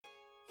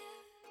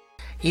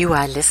You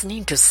are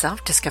listening to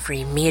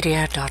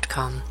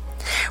selfdiscoverymedia.com,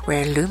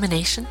 where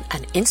illumination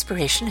and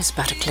inspiration is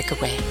but a click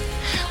away.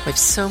 With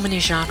so many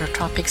genre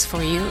topics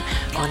for you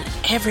on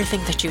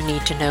everything that you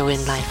need to know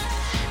in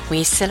life.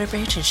 We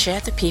celebrate and share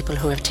the people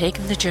who have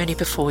taken the journey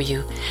before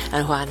you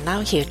and who are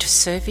now here to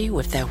serve you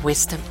with their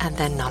wisdom and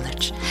their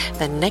knowledge.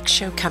 The next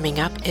show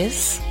coming up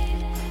is...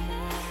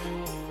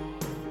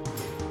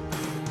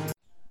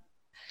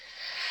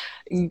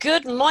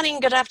 Good morning,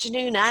 good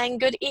afternoon, and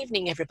good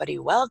evening, everybody.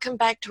 Welcome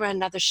back to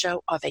another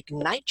show of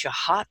Ignite Your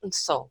Heart and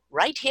Soul,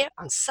 right here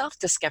on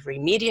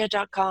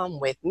selfdiscoverymedia.com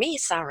with me,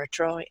 Sarah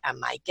Troy, and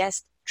my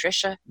guest,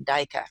 Trisha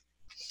Dyker.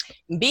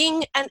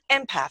 Being an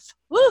empath,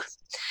 woo!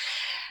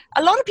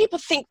 A lot of people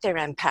think they're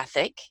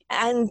empathic,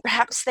 and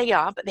perhaps they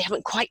are, but they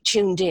haven't quite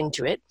tuned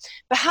into it.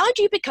 But how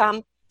do you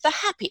become the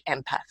happy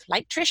empath,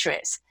 like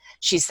Trisha is?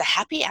 She's the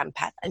happy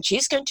empath, and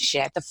she's going to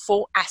share the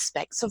 4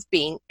 aspects of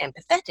being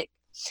empathetic.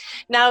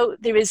 Now,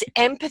 there is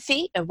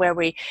empathy, where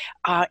we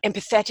are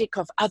empathetic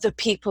of other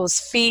people's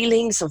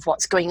feelings, of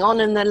what's going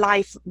on in their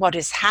life, what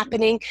is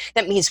happening.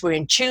 That means we're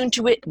in tune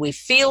to it, we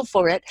feel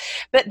for it.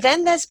 But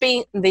then there's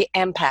being the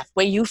empath,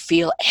 where you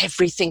feel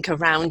everything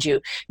around you.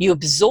 You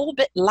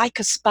absorb it like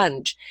a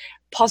sponge,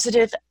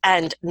 positive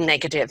and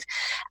negative.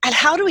 And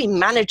how do we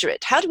manage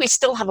it? How do we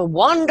still have a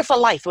wonderful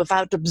life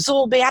without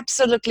absorbing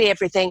absolutely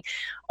everything?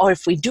 Or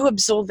if we do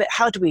absorb it,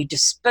 how do we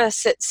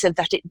disperse it so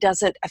that it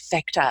doesn't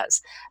affect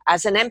us?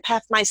 As an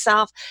empath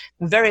myself,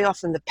 very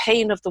often the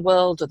pain of the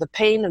world or the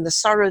pain and the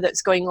sorrow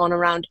that's going on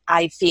around,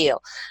 I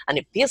feel. And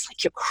it feels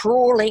like you're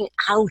crawling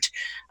out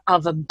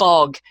of a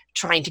bog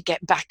trying to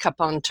get back up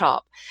on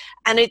top.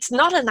 And it's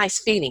not a nice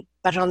feeling.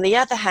 But on the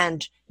other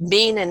hand,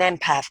 being an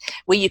empath,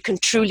 where you can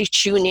truly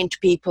tune into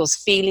people's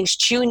feelings,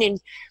 tune in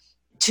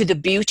to the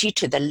beauty,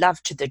 to the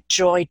love, to the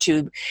joy,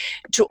 to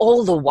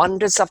all the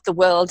wonders of the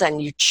world,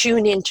 and you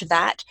tune into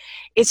that.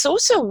 It's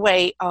also a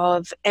way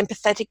of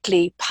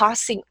empathetically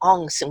passing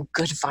on some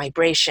good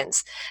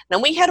vibrations. Now,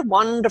 we had a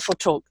wonderful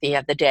talk the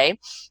other day,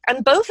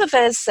 and both of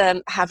us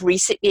have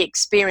recently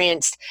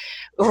experienced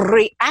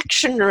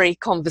reactionary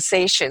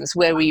conversations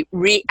where we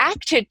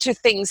reacted to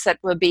things that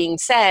were being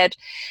said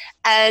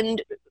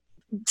and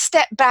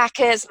step back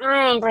as,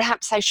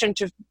 perhaps I shouldn't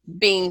have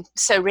been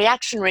so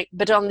reactionary.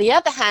 But on the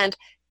other hand,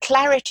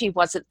 clarity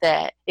wasn't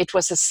there. It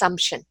was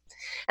assumption.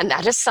 And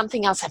that is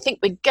something else I think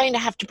we're going to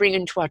have to bring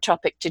into our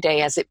topic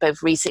today, as it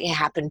both recently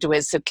happened to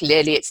us. So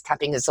clearly it's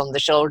tapping us on the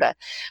shoulder.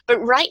 But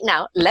right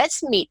now,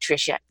 let's meet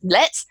Trisha.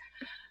 Let's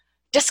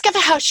discover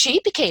how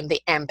she became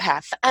the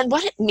empath and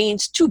what it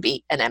means to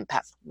be an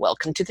empath.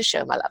 Welcome to the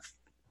show, my love.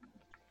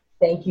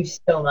 Thank you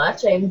so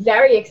much. I'm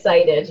very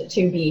excited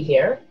to be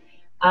here.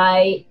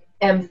 I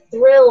am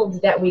thrilled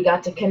that we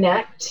got to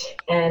connect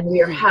and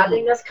we are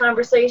having this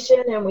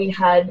conversation, and we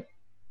had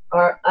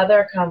our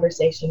other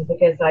conversation,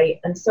 because I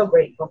am so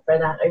grateful for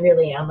that. I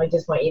really am. I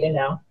just want you to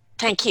know.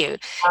 Thank you.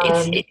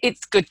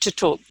 It's good to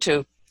talk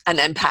to an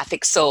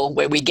empathic soul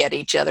where we get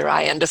each other.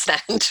 I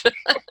understand. It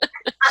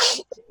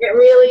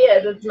really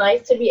is. It's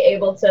nice to be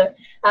able to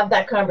have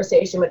that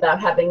conversation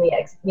without having to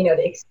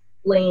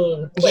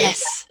explain.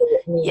 Yes.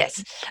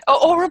 Yes.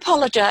 Or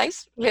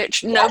apologize,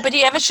 which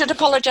nobody ever should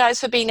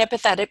apologize for being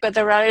empathetic, but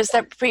there is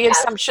that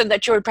pre-assumption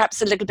that you're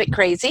perhaps a little bit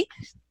crazy.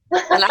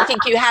 And I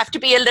think you have to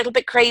be a little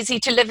bit crazy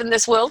to live in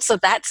this world, so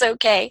that's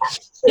okay.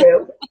 That's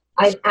true.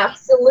 I'm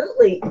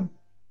absolutely,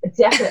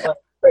 definitely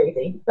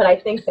crazy, but I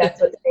think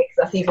that's what makes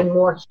us even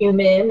more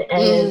human,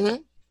 and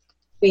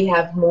we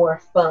have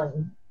more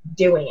fun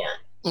doing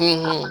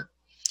it.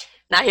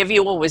 Now, have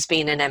you always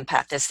been an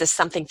empath? Is this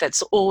something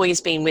that's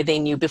always been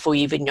within you before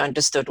you even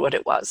understood what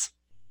it was?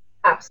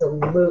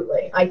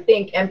 Absolutely. I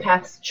think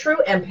true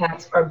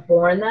empaths are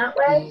born that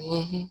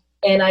way.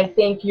 And I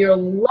think you're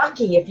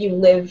lucky if you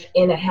live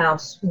in a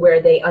house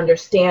where they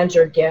understand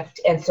your gift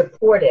and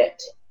support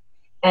it.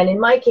 And in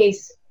my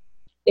case,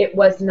 it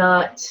was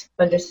not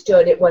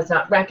understood. It was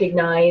not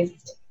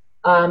recognized.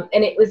 And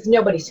it was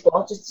nobody's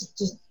fault.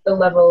 Just the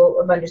level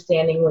of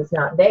understanding was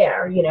not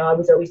there. I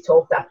was always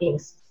told, stop being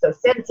so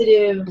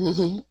sensitive,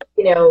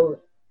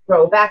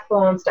 grow a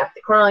backbone, stop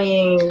the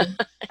crying.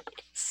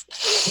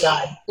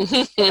 God.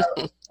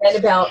 And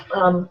about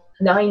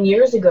 9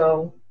 years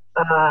ago,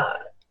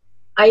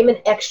 I'm an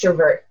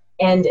extrovert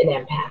and an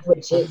empath,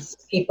 which is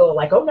people are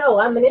like, oh no,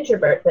 I'm an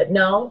introvert. But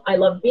no, I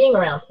love being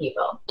around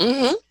people.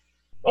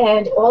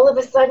 And all of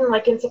a sudden,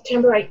 like in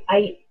September,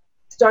 I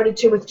started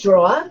to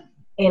withdraw.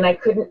 And I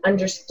couldn't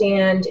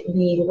understand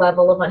the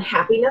level of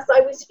unhappiness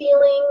I was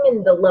feeling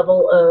and the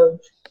level of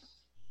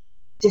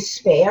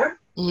despair.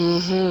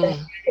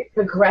 It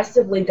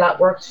progressively got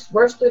worse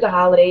through the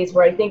holidays,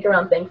 where I think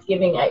around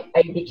Thanksgiving I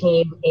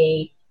became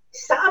a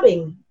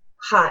sobbing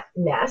hot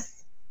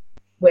mess,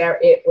 where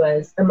it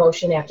was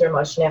emotion after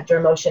emotion after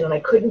emotion, and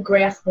I couldn't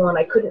grasp one,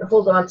 I couldn't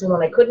hold on to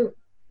one,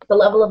 the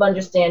level of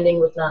understanding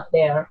was not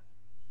there.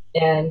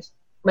 And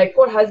my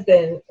poor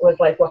husband was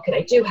like, what can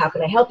I do? How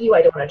can I help you?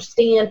 I don't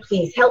understand.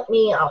 Please help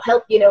me. I'll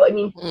help you. I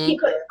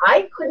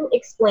couldn't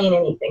explain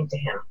anything to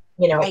him.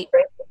 Right.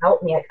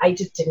 Help me. I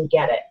just didn't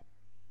get it.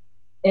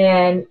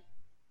 And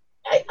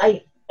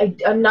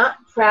I'm not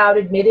proud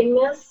admitting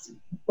this,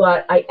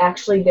 but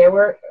there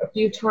were a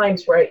few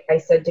times where I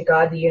said to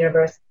God, the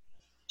universe,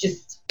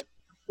 just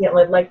can't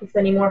live like this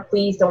anymore.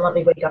 Please don't let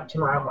me wake up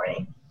tomorrow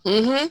morning.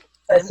 Mm-hmm.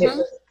 Because it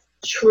was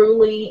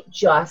truly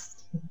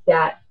just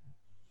that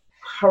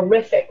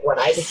horrific what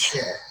I was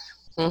seeing.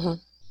 Mm-hmm.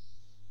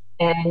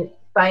 And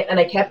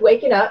I kept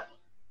waking up,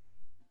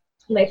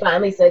 and I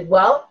finally said,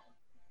 well,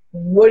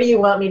 what do you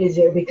want me to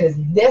do? Because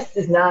this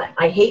is not,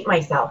 I hate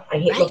myself. I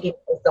hate looking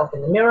at myself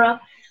in the mirror.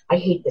 I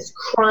hate this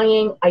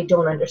crying. I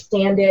don't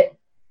understand it.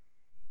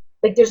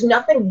 Like, there's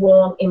nothing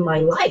wrong in my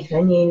life.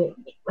 I mean,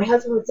 my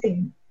husband would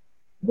say,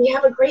 we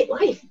have a great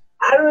life.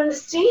 I don't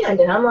understand.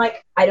 And I'm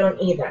like, I don't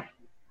either.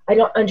 I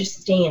don't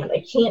understand.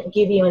 I can't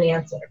give you an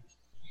answer.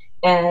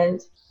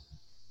 And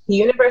the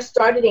universe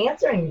started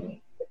answering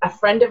me. A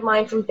friend of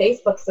mine from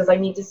Facebook says, I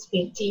need to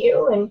speak to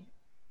you. And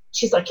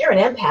she's like, you're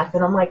an empath.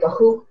 And I'm like, a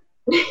who?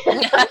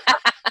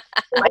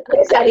 What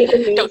does that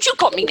even mean? Don't you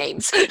call me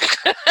names.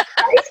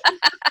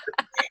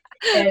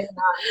 And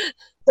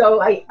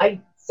so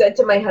I said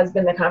to my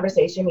husband the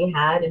conversation we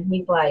had, and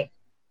he's like,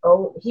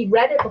 oh, he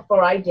read it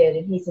before I did,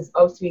 and he says,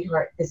 oh,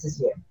 sweetheart, this is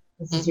you.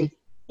 This is you.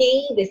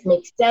 See, this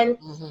makes sense.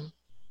 Mm-hmm.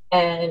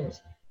 And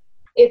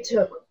it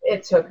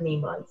took me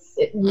months.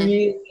 It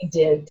really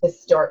did to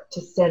start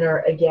to center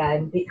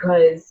again,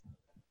 because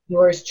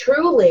yours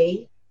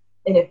truly,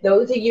 and if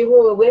those of you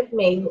who were with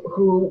me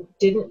who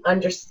didn't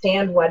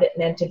understand what it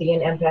meant to be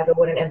an empath or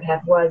what an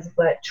empath was,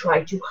 but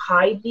tried to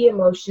hide the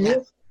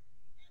emotions,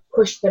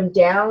 push them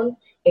down,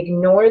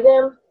 ignore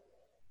them,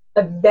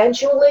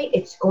 eventually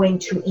it's going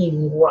to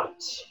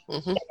erupt.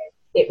 Mm-hmm.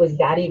 It was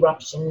that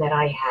eruption that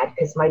I had,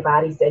 because my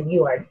body said,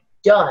 you are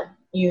done.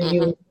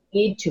 You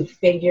need to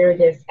figure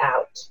this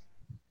out.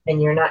 And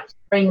you're not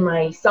hearing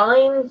my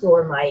signs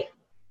or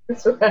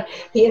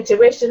the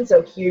intuition,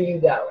 so here you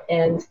go.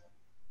 And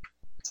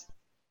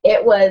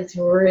it was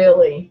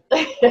really,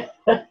 it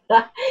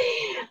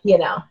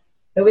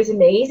was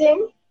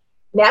amazing.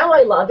 Now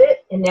I love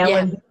it, and now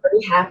I'm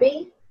very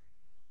happy.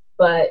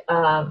 But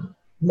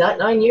not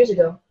 9 years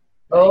ago.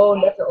 Oh,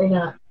 definitely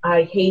not.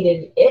 I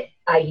hated it.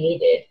 I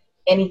hated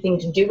anything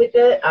to do with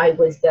it. I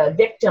was the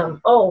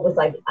victim. Oh, it was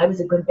like I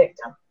was a good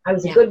victim. I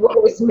was a good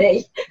woe is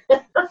me.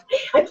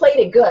 I played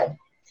it good.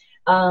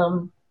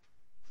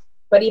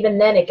 But even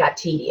then it got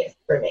tedious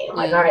for me. I'm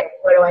like, all right,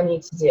 what do I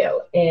need to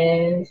do?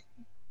 And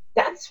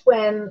that's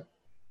when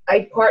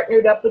I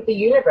partnered up with the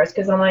universe,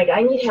 because I'm like,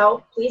 I need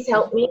help. Please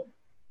help me.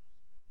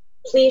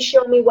 Please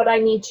show me what I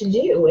need to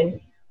do. And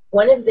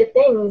one of the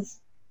things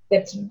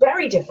that's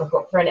very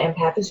difficult for an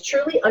empath is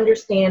truly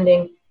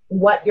understanding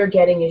what you're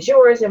getting is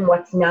yours and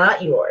what's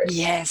not yours.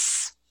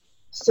 Yes.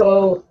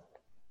 So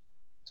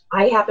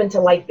I happen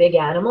to like big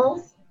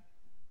animals,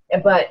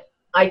 but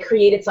I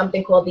created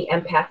something called the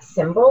empath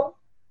symbol.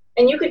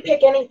 And you could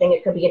pick anything.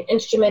 It could be an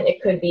instrument.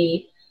 It could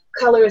be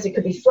colors. It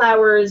could be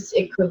flowers.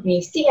 It could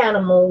be sea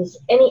animals,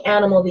 any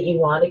animal that you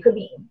want. It could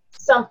be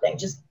something.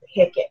 Just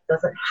pick it. It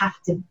doesn't have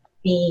to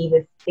be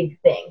this big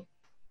thing.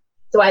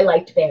 So I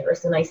liked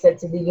bears, and I said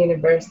to the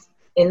universe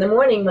in the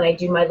morning when I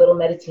do my little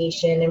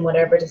meditation and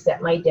whatever to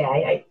set my day,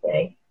 I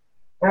say,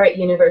 all right,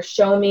 universe,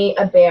 show me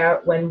a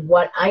bear when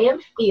what I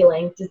am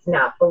feeling does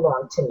not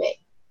belong to me.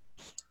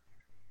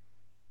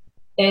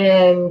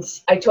 And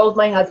I told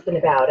my husband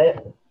about it.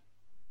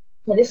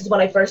 And this is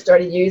when I first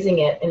started using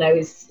it. And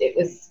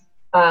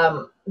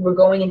we're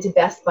going into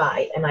Best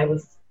Buy, and I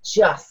was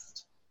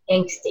just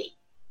angsty.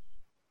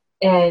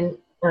 And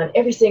on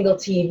every single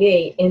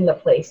TV in the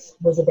place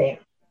was a bear.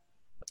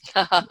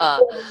 I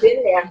was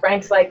in there.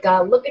 Frank's like,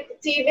 look at the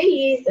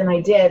TVs. And I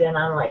did. And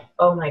I'm like,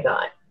 oh my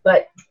God.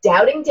 But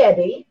Doubting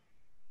Debbie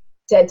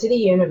said to the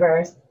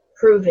universe,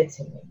 prove it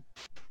to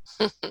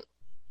me.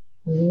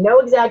 No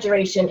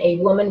exaggeration. A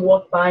woman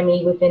walked by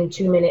me within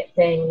 2 minutes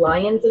saying,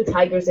 lions and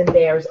tigers and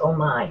bears, oh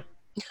my.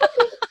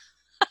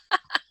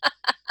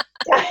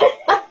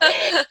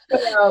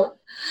 So,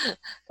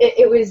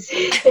 it was.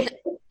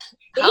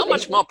 How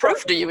much more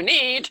proof do you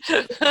need?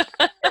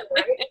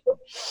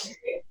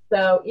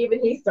 So even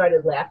he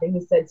started laughing.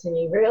 He said to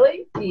me,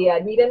 really? Do you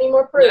need any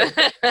more proof?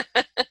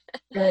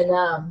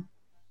 And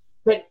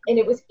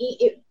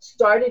it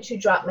started to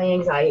drop my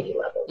anxiety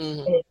levels.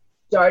 Mm-hmm. And it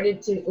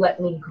started to let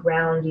me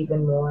ground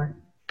even more.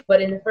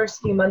 But in the first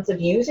few months of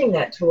using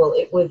that tool,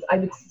 I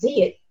would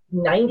see it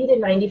 90 to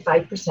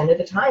 95% of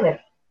the time. And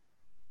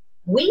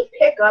we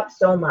pick up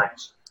so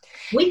much.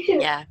 We can.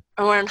 Yeah.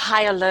 And we're on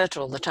high alert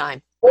all the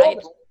time, right?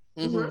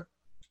 Mm-hmm.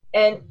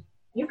 And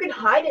you can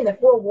hide in the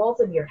four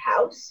walls of your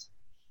house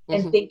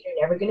and think you're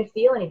never going to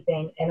feel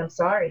anything. And I'm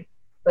sorry,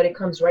 but it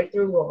comes right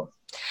through walls.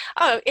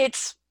 Oh,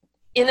 it's,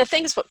 the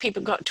things what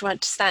people got to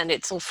understand,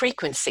 it's all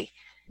frequency.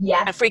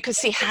 Yes. And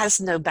frequency has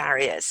no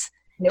barriers.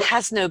 Nope.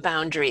 Has no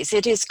boundaries.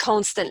 It is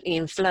constantly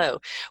in flow.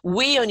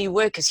 We only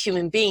work as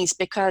human beings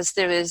because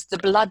there is the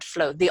blood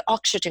flow, the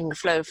oxygen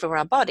flow for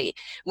our body.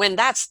 When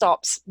that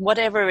stops,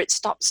 whatever it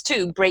stops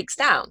to breaks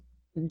down,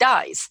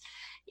 dies.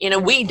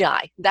 We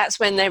die. That's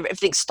when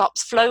everything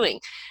stops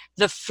flowing.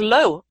 The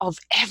flow of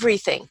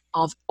everything,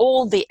 of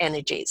all the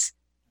energies,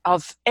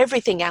 of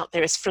everything out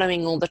there is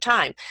flowing all the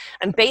time.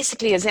 And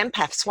basically, as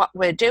empaths, what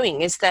we're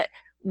doing is that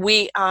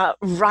we are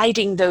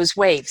riding those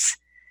waves.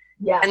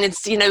 Yeah. And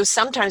it's,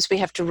 sometimes we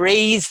have to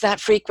raise that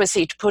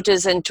frequency to put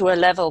us into a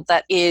level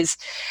that is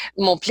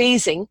more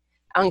pleasing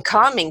and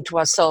calming to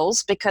our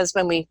souls, because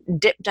when we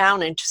dip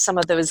down into some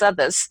of those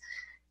others,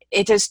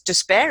 it is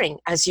despairing,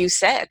 as you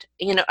said.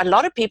 A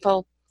lot of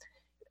people,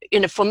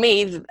 for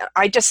me,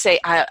 I just say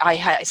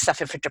I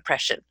suffer from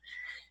depression.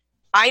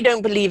 I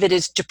don't believe it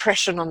is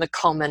depression on the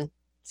common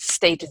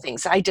state of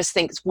things. I just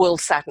think it's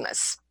world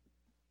sadness.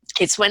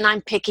 It's when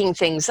I'm picking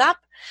things up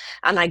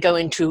and I go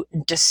into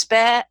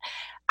despair.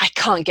 I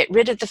can't get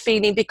rid of the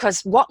feeling,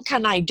 because what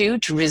can I do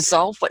to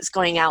resolve what's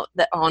going out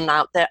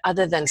there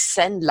other than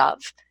send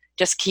love?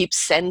 Just keep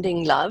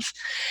sending love.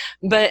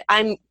 But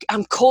I'm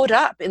caught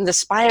up in the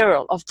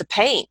spiral of the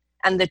pain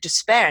and the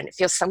despair, and it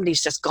feels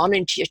somebody's just gone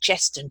into your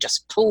chest and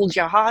just pulled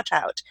your heart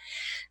out.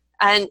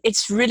 And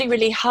it's really,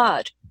 really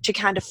hard to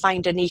kind of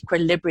find an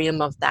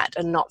equilibrium of that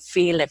and not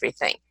feel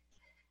everything.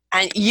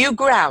 And you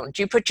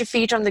put your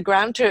feet on the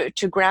ground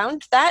to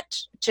ground that,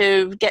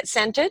 to get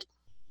centered?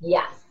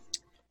 Yes.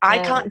 I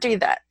can't do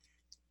that.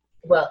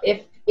 Well,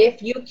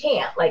 if you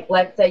can't, like,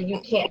 let's say you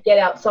can't get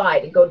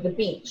outside and go to the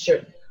beach,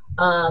 or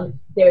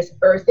there's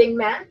earthing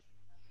mats.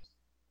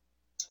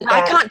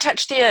 I can't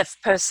touch the earth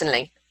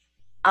personally.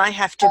 I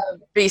have to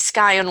be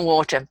sky and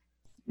water.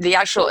 The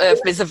actual earth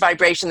is a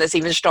vibration that's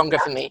even stronger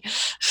for me.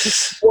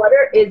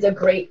 Water is a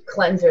great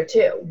cleanser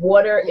too.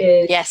 Water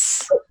is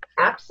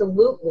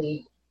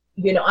absolutely,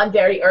 I'm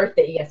very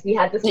earthy. Yes, we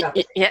had this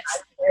conversation. Yes.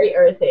 I'm very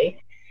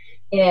earthy.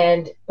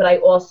 But I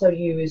also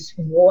use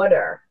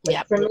water.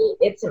 For me,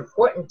 it's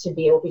important to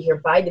be over here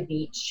by the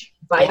beach,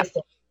 by the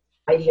sand,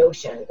 by the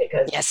ocean,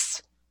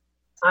 because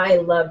I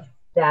love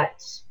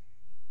that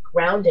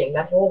grounding.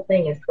 That whole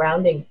thing is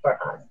grounding for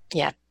us.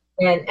 Yeah.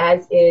 And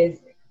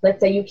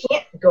let's say you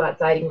can't go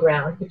outside and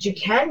ground, but you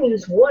can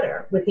use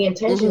water with the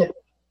intention of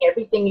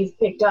everything you've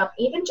picked up,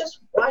 even just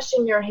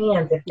washing your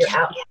hands if you're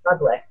out in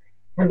public,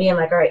 and being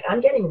like, all right,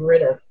 I'm getting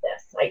rid of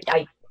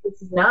this.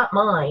 This is not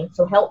mine,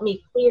 so help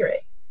me clear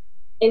it.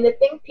 And the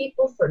thing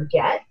people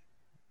forget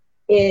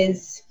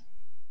is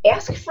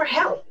ask for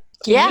help.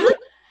 Yeah.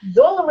 It's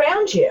all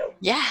around you.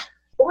 Yeah.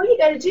 All you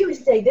got to do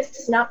is say, this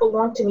does not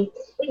belong to me.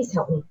 Please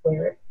help me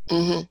clear it.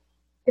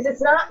 Because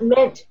it's not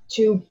meant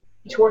to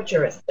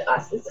torture us.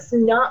 This is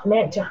not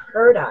meant to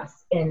hurt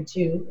us and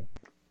to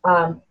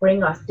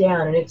bring us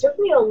down. And it took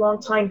me a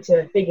long time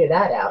to figure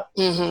that out.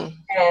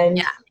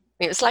 And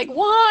it was like,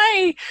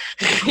 why?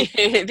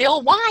 The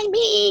old why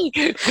me?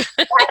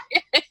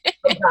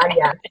 Oh God,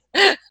 yeah.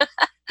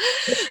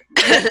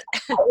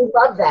 We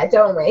love that,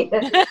 don't we?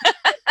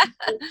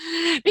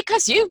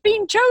 Because you've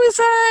been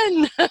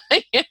chosen.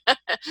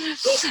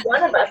 Each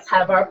one of us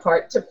have our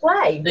part to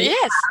play. We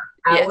have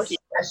our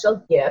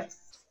special gifts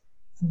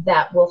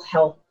that will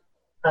help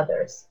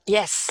others.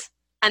 Yes.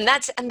 And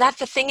that's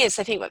the thing is,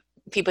 I think what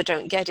people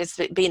don't get is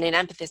that being an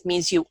empathist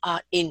means you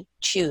are in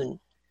tune.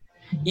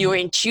 You're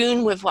in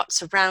tune with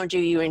what's around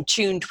you. You're in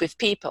tune with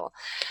people.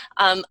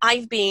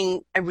 I've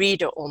been a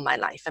reader all my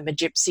life. I'm a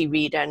gypsy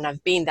reader, and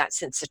I've been that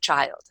since a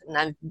child. And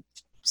I've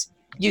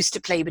used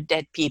to play with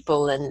dead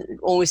people and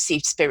always see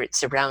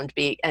spirits around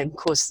me. And of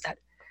course,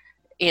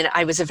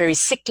 I was a very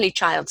sickly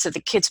child, so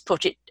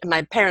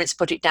my parents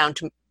put it down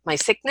to my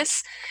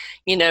sickness,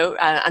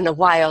 and a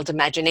wild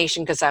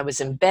imagination, because I was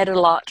in bed a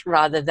lot,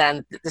 rather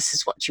than this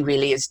is what she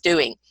really is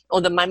doing.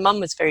 Although my mum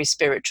was very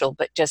spiritual,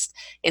 but just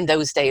in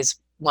those days,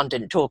 one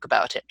didn't talk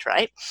about it,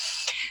 right?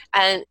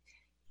 And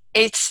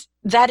it's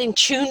that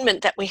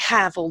attunement that we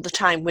have all the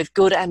time with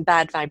good and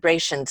bad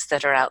vibrations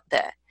that are out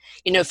there.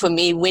 For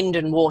me, wind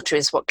and water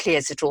is what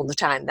clears it all the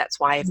time. That's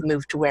why I've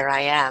moved to where I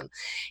am.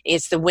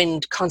 It's the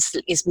wind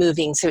constantly is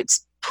moving, so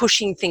it's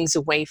pushing things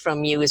away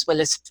from you as well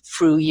as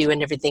through you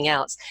and everything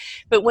else.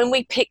 But when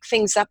we pick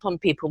things up on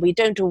people, we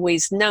don't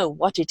always know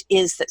what it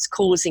is that's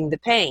causing the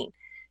pain.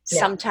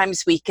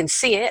 Sometimes we can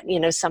see it,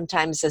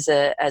 sometimes as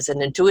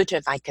an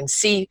intuitive, I can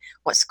see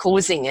what's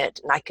causing it,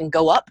 and I can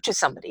go up to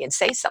somebody and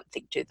say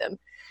something to them.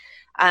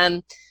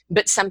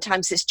 But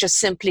sometimes it's just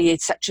simply,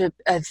 it's such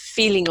a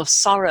feeling of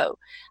sorrow.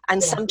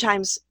 And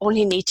sometimes all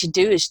you need to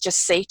do is just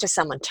say to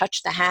someone,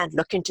 touch the hand,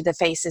 look into the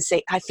face and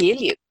say, I feel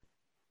you.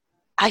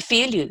 I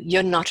feel you.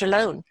 You're not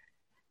alone.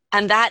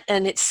 And that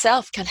in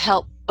itself can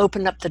help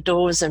open up the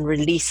doors and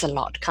release a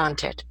lot,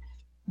 can't it?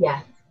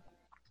 Yeah.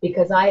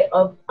 Because I,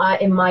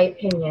 in my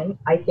opinion,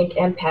 I think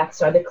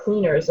empaths are the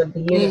cleaners of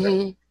the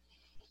universe.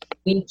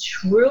 We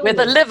truly... We're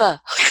the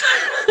liver.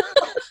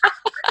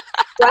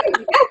 Right?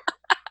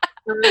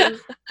 Yeah.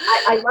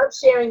 I love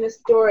sharing this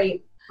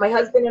story. My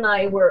husband and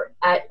I were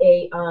at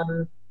we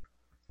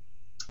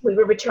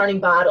were returning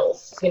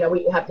bottles. We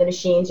have the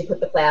machines, you put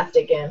the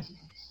plastic in.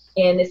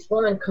 And this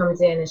woman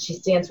comes in and she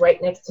stands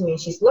right next to me and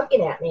she's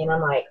looking at me and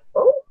I'm like,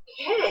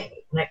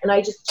 okay. And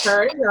I just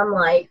turn and I'm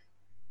like,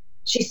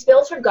 she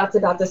spills her guts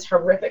about this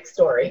horrific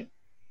story.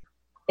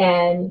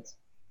 And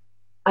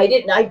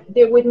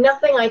there was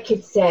nothing I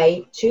could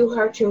say to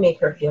her to make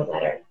her feel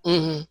better.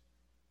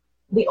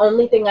 the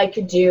only thing I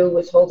could do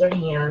was hold her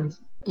hand.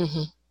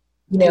 Mm-hmm.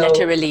 You know, let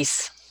her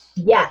release.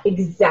 Yeah,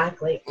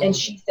 exactly. Mm-hmm. And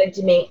she said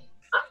to me,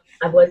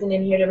 I wasn't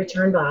in here to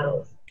return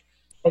bottles.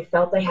 I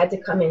felt I had to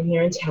come in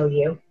here and tell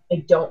you. I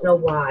don't know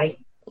why.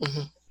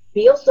 Mm-hmm.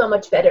 Feel so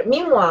much better.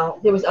 Meanwhile,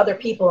 there was other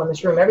people in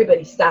this room.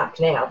 Everybody stopped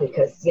now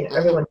because, you know,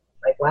 everyone's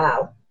like,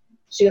 wow.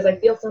 She goes, I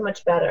feel so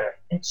much better.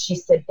 And she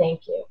said,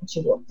 thank you. And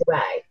she walked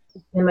away.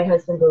 And my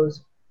husband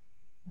goes,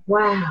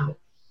 wow.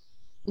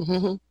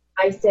 Mm-hmm.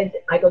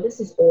 I go, this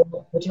is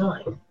all the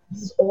time.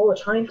 This is all the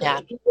time for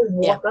me. People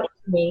walk up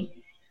to me,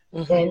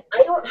 and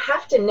I don't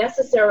have to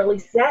necessarily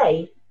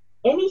say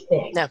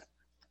anything. No.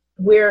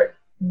 We're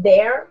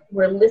there,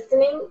 we're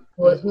listening,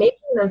 we're making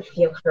them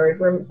feel heard,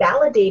 we're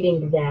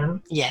validating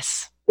them.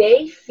 Yes.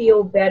 They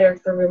feel better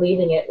for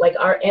relieving it. Like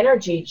our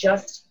energy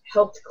just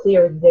helped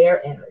clear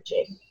their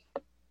energy.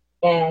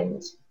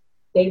 And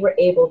they were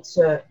able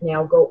to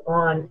now go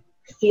on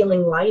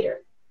feeling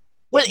lighter.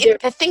 Well,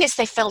 the thing is,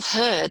 they felt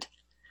heard.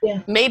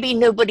 Yeah. Maybe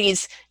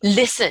nobody's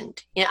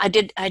listened. You know,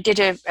 I did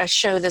a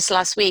show this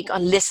last week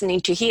on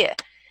listening to hear.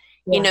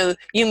 Yeah. You know,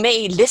 you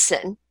may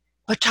listen,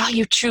 but are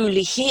you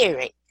truly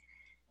hearing?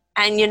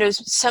 And, you know,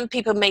 some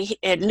people may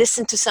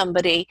listen to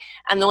somebody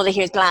and all they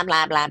hear is blah,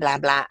 blah, blah, blah,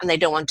 blah, and they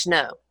don't want to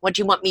know. What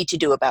do you want me to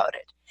do about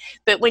it?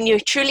 But when you're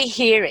truly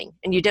hearing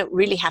and you don't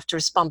really have to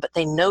respond, but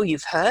they know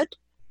you've heard,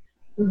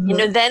 you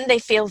know, then they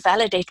feel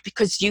validated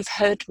because you've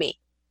heard me.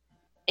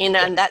 You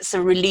know, and that's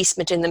a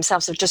releasement in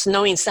themselves of just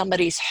knowing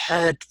somebody's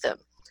heard them.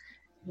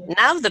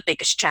 Now the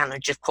biggest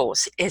challenge, of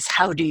course, is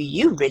how do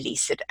you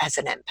release it as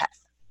an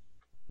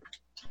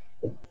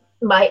empath?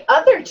 My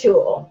other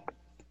tool,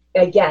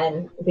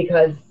 again,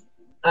 because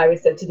I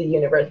was said to the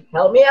universe,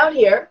 help me out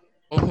here.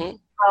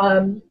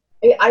 Mm-hmm.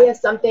 I have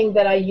something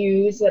that I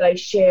use, that I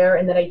share,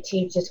 and that I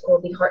teach. It's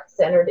called the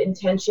heart-centered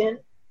intention.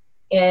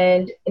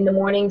 And in the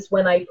mornings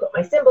when I put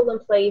my symbol in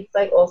place,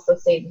 I also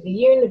say to the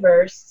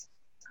universe,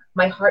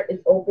 my heart is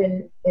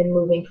open and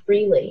moving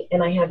freely,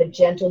 and I have a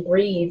gentle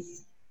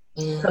breeze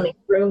coming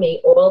through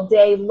me all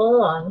day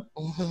long,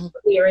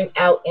 clearing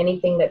out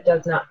anything that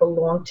does not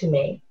belong to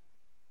me,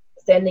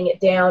 sending it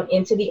down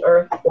into the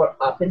earth or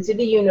up into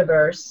the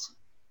universe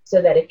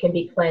so that it can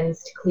be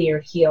cleansed,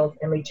 cleared, healed,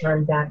 and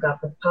returned back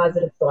up with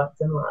positive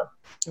thoughts and love.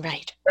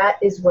 Right. That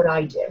is what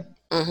I do.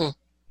 Mm-hmm.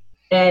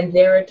 And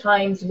there are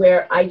times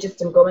where I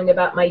just am going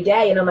about my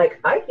day and I'm like,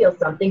 I feel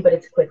something, but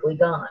it's quickly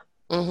gone.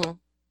 Mm-hmm.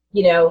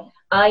 You know,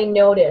 I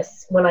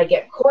notice when I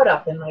get caught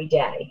up in my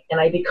day and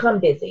I become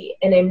busy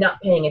and I'm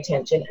not paying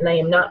attention and I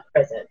am not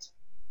present,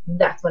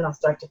 that's when I'll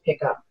start to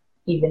pick up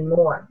even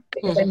more,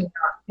 because I'm not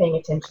paying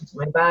attention to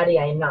my body.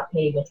 I am not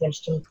paying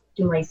attention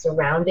to my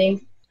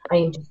surroundings. I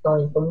am just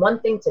going from one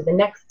thing to the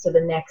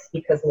next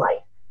because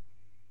life.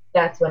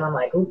 That's when I'm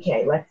like,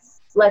 okay,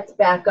 let's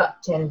back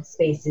up 10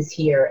 spaces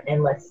here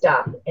and let's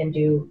stop and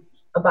do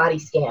a body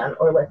scan,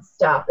 or let's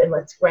stop and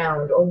let's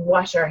ground or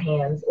wash our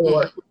hands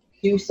or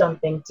do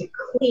something to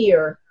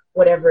clear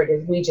whatever it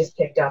is we just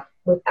picked up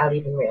without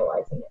even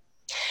realizing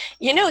it.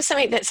 You know,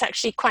 something that's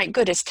actually quite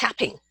good is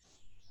tapping.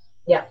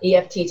 Yeah,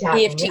 EFT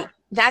tapping. EFT. Yeah.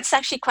 That's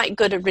actually quite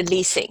good at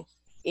releasing,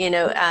 you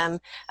know,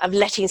 of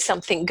letting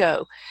something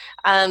go.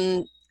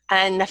 And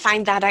I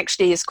find that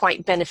actually is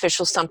quite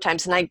beneficial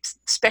sometimes. And I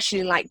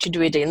especially like to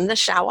do it in the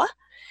shower.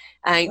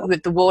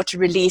 With the water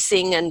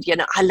releasing, and, you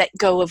know, I let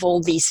go of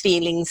all these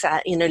feelings,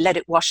 you know, let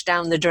it wash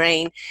down the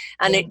drain,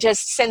 and it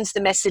just sends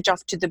the message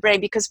off to the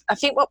brain. Because I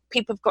think what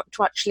people have got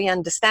to actually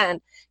understand,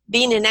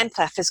 being an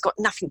empath has got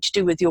nothing to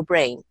do with your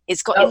brain.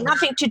 It's got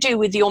nothing to do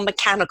with your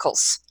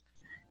mechanicals.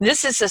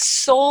 This is a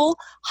soul,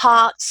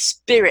 heart,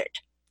 spirit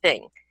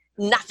thing,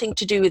 nothing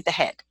to do with the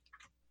head.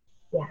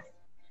 Yeah.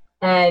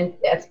 And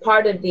as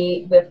part of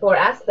the 4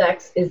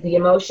 aspects is the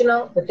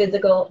emotional, the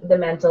physical, the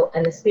mental,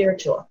 and the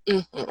spiritual.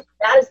 Mm-hmm.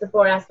 That is the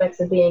 4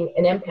 aspects of being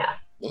an empath.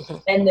 Mm-hmm.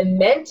 And the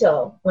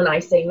mental, when I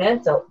say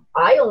mental,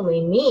 I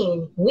only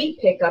mean we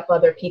pick up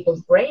other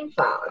people's brain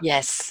fog.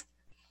 Yes.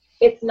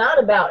 It's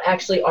not about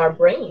actually our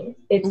brains.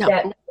 It's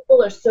that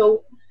people are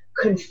so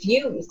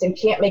confused and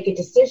can't make a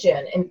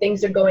decision, and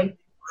things are going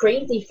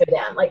crazy for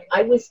them. Like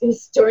it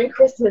was during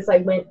Christmas, I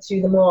went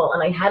to the mall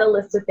and I had a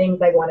list of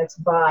things I wanted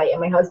to buy, and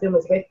my husband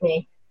was with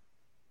me.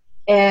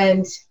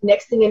 And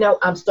next thing you know,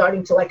 I'm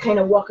starting to like kind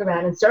of walk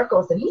around in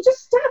circles, and he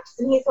just stops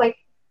and he's like,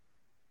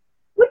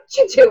 "What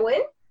you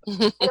doing?"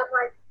 And I'm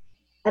like,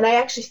 and I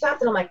actually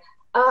stopped and I'm like,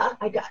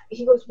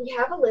 he goes, "We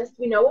have a list.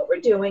 We know what we're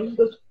doing." He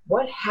goes,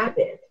 "What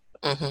happened?"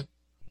 Mm-hmm.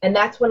 And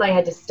that's when I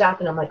had to stop,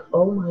 and I'm like,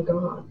 oh my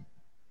God,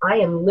 I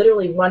am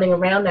literally running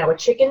around now, a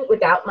chicken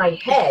without my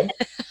head.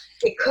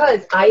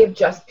 Because I have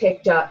just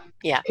picked up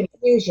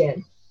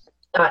confusion,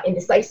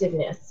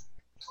 indecisiveness,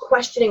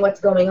 questioning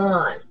what's going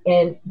on.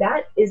 And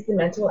that is the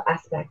mental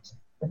aspect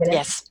of an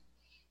empath.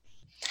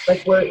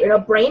 Like we're in a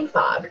brain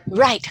fog.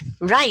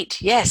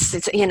 Right, yes.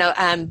 It's, you know,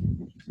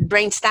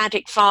 brain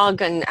static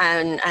fog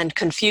and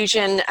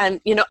confusion. And,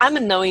 you know, I'm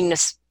a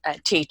knowingness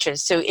teacher.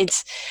 So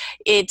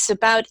it's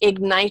about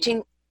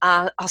igniting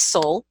our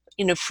soul,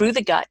 you know, through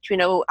the gut. You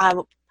know,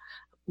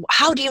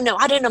 how do you know?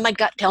 I don't know. My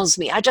gut tells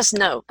me. I just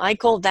know. I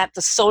call that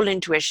the soul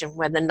intuition,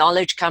 where the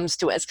knowledge comes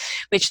to us,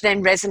 which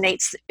then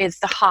resonates with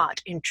the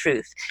heart in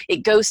truth. It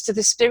goes to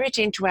the spirit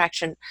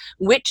interaction,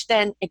 which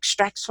then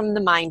extracts from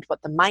the mind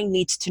what the mind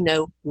needs to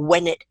know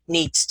when it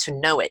needs to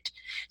know it.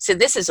 So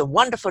this is a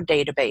wonderful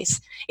database.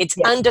 It's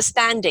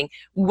understanding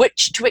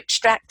which to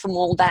extract from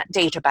all that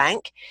data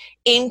bank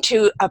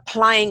into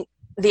applying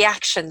the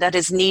action that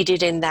is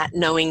needed in that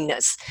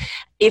knowingness.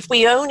 If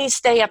we only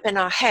stay up in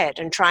our head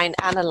and try and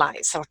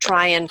analyze or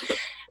try and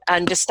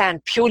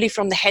understand purely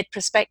from the head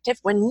perspective,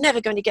 we're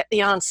never going to get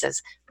the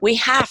answers. We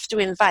have to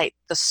invite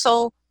the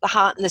soul, the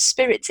heart, and the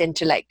spirit's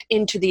intellect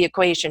into the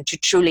equation to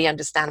truly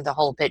understand the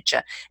whole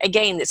picture.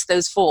 Again, it's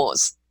those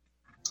fours.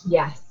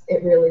 Yes,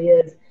 it really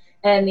is.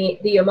 And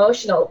the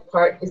emotional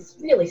part is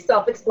really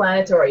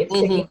self-explanatory. It's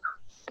picking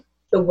up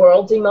the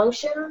world's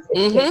emotions,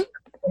 it's picking up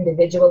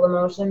individual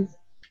emotions.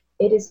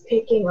 It is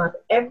picking up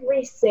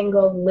every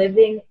single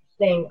living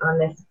thing on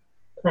this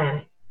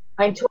planet.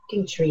 I'm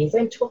talking trees,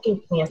 I'm talking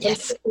plants, I'm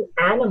talking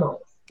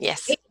animals.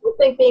 Yes. People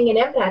think being an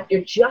empath,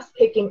 you're just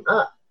picking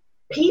up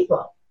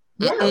people.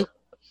 No.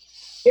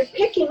 You're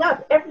picking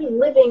up every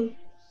living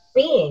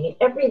being,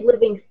 every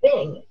living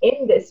thing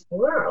in this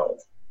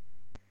world.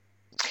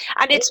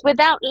 And it's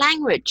without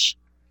language.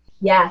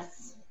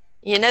 Yes.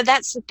 You know,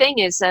 that's the thing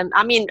is,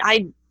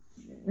 I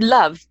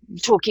love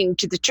talking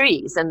to the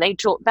trees and they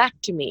talk back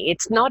to me.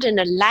 It's not in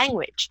a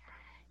language.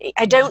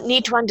 I don't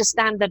need to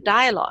understand the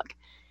dialogue.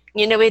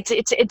 You know,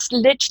 it's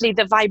literally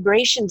the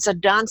vibrations are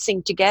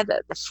dancing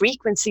together. The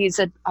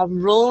frequencies are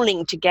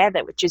rolling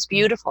together, which is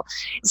beautiful.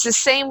 It's the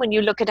same when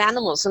you look at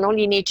animals and all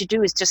you need to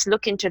do is just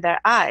look into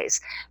their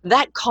eyes.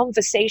 That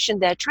conversation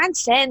there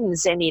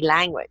transcends any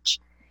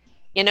language.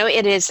 You know,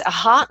 it is a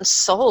heart and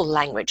soul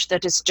language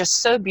that is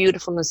just so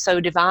beautiful and so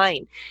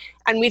divine.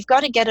 And we've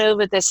got to get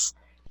over this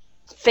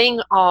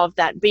thing of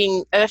that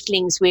being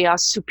earthlings, we are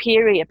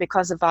superior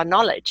because of our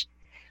knowledge.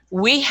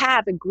 We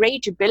have a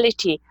great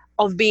ability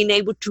of being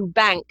able to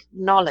bank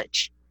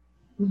knowledge.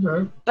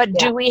 But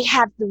do we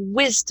have the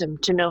wisdom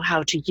to know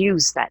how to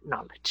use that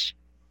knowledge?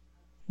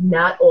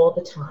 Not all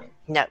the time.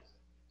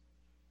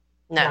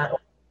 No.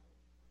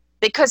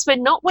 Because we're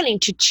not willing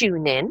to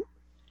tune in.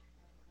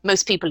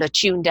 Most people are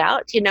tuned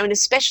out, you know, and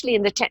especially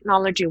in the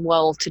technology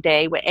world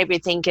today where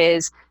everything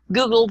is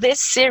Google this,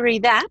 Siri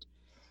that,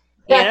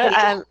 you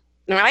know,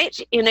 right?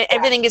 You know,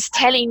 everything is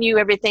telling you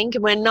everything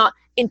and we're not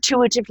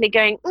intuitively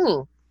going,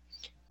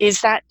 is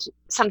that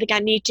something I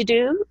need to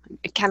do?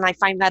 Can I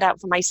find that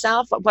out for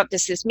myself? What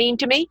does this mean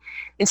to me?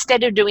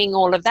 Instead of doing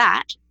all of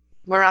that,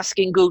 we're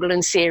asking Google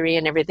and Siri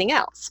and everything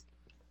else.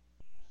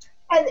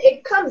 And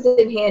it comes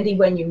in handy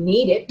when you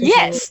need it.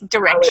 Yes,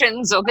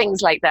 directions or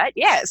things like that.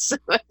 Yes,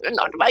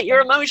 not about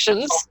your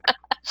emotions.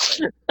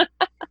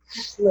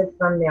 Live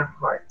from their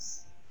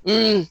hearts.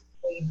 They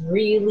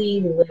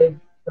really live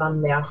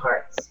from their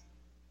hearts.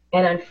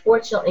 And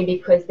unfortunately,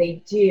 because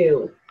they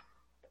do,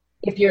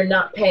 if you're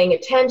not paying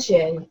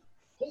attention,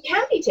 you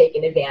can be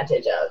taken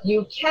advantage of.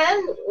 You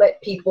can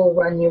let people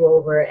run you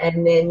over,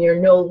 and then you're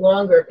no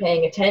longer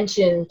paying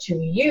attention to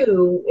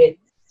you. It's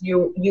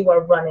you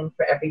are running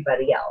for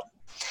everybody else.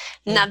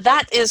 Now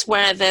that is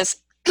where this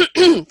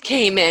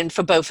came in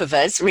for both of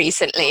us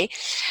recently,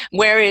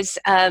 whereas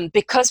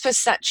because we're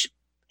such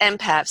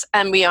empaths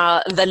and we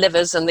are the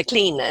livers and the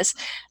cleaners,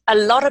 a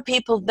lot of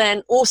people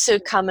then also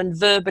come and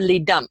verbally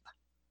dump,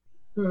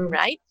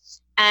 right?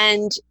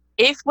 And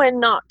if we're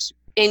not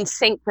in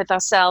sync with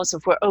ourselves,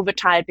 if we're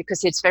overtired,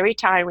 because it's very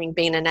tiring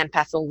being an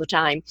empath all the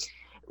time,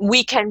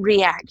 we can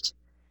react.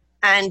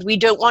 And we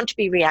don't want to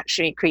be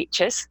reactionary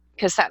creatures,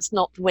 because that's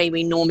not the way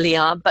we normally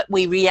are, but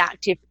we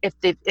react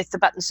if the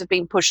buttons have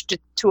been pushed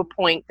to a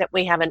point that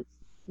we haven't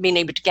been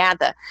able to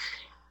gather.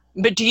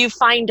 But do you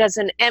find as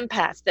an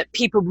empath that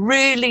people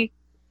really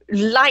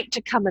like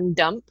to come and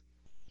dump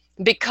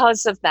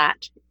because of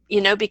that?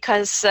 You know,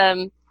 because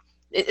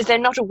they're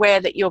not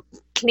aware that you're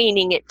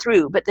cleaning it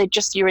through, but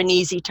you're an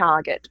easy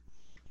target.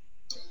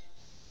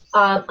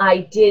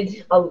 I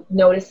did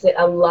notice it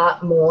a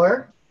lot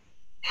more.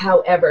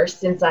 However,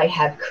 since I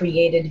have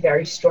created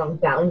very strong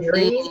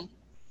boundaries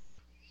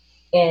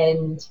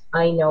and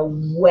I know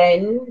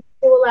when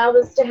to allow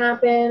this to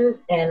happen,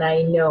 and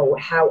I know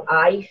how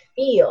I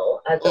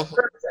feel as a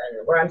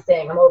person, where I'm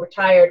saying I'm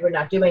overtired, we're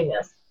not doing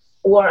this,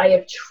 or I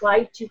have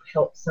tried to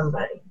help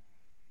somebody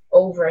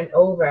over and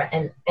over,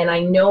 and I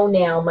know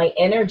now my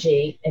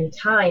energy and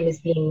time is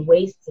being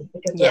wasted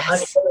because they're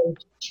unwilling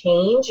to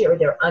change, or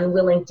they're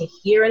unwilling to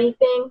hear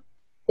anything.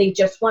 They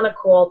just want to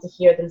call to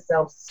hear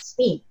themselves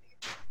speak.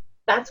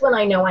 That's when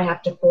I know I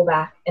have to pull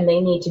back, and they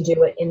need to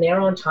do it in their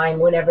own time,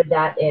 whatever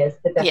that is,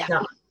 but that's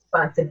not my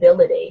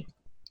responsibility.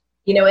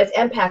 You know, as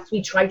empaths,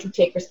 we try to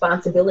take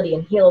responsibility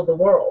and heal the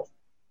world.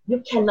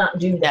 You cannot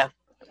do that.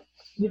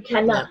 You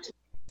cannot.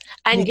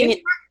 And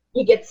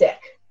you get sick.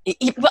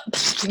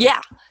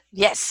 Yeah.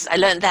 Yes, I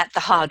learned that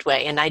the hard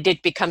way, and I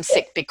did become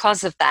sick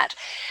because of that.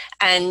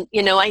 And,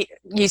 I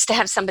used to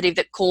have somebody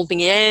that called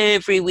me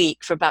every week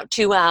for about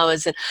 2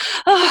 hours and,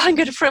 I'm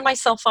going to throw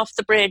myself off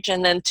the bridge,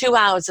 and then 2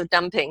 hours of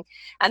dumping.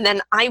 And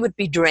then I would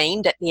be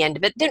drained at the end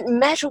of it. Didn't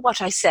matter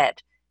what I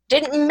said.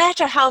 Didn't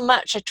matter how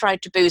much I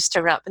tried to boost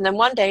her up. And then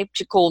one day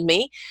she called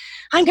me,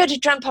 I'm going to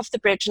jump off the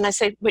bridge. And I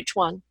said, which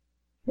one?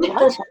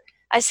 What?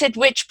 I said,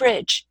 which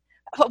bridge?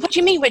 What do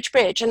you mean, which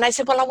bridge? And I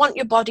said, well, I want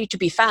your body to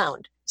be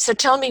found. So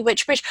tell me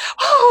which bridge.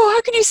 Oh,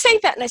 how can you say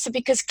that? And I said,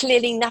 because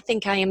clearly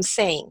nothing I am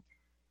saying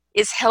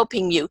is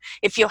helping you.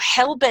 If you're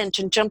hell-bent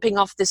on jumping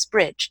off this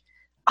bridge,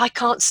 I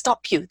can't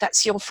stop you.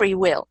 That's your free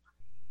will.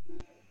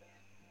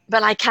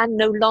 But I can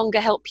no longer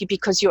help you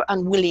because you're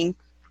unwilling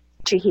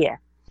to hear.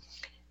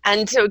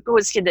 And so it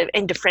goes,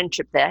 end of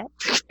friendship there.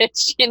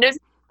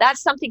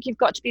 That's something you've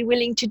got to be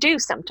willing to do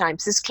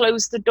sometimes, is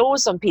close the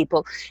doors on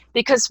people,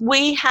 because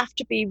we have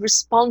to be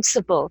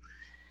responsible,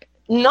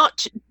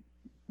 not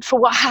for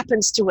what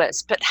happens to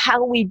us, but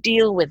how we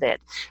deal with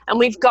it. And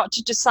we've got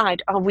to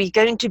decide, are we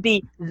going to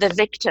be the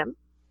victim,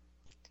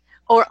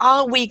 or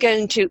are we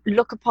going to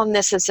look upon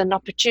this as an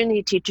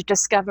opportunity to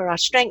discover our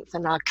strength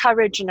and our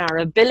courage and our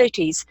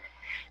abilities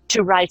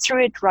to ride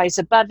through it, rise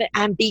above it,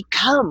 and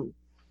become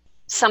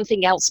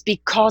something else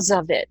because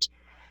of it?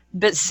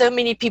 But so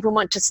many people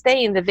want to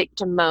stay in the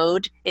victim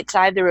mode. It's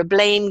either a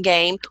blame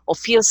game or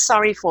feel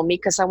sorry for me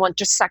because I want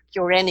to suck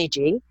your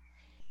energy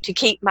to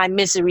keep my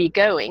misery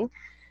going.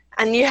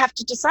 And you have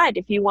to decide,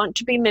 if you want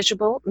to be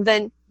miserable,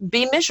 then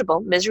be miserable.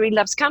 Misery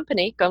loves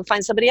company. Go and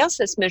find somebody else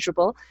that's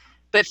miserable.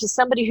 But for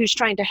somebody who's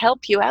trying to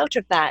help you out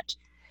of that,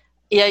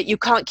 you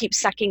can't keep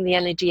sucking the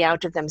energy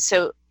out of them.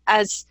 So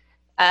as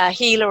a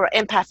healer or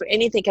empath or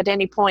anything at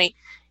any point,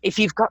 if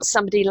you've got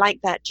somebody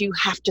like that, you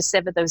have to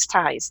sever those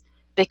ties,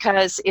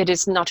 because it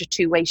is not a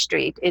two-way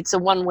street. It's a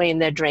one-way,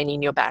 and they're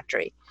draining your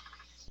battery.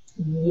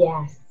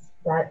 Yes,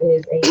 that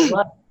is a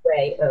lovely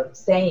way of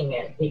saying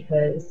it,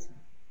 because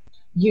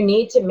you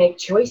need to make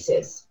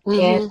choices. And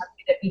I'm going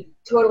to be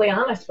totally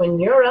honest, when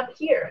you're up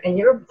here and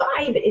your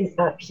vibe is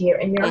up here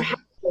and you're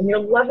happy and you're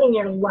loving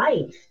your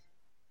life,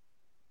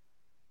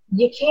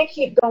 you can't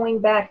keep going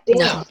back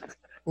down.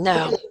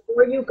 No.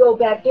 Before you go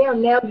back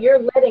down, now you're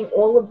letting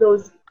all of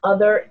those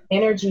other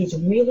energies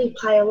really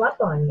pile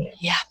up on you.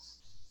 Yeah.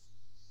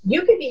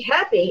 You could be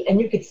happy and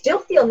you could still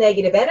feel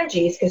negative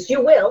energies, because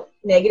you will,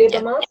 negative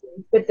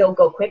emotions, but they'll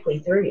go quickly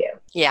through you.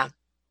 Yeah.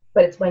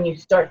 But it's when you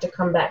start to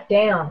come back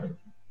down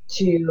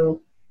to,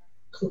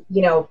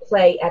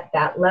 play at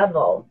that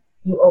level,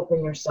 you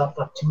open yourself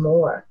up to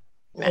more.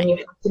 Right. And you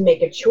have to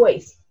make a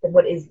choice of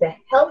what is the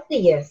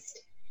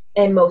healthiest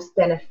and most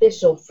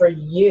beneficial for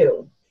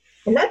you.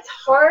 And that's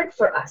hard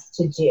for us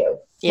to do.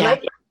 Yeah. When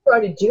I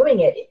started doing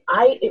it,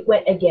 it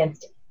went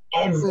against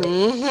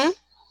everything.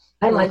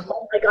 I'm like,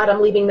 oh my God,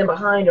 I'm leaving them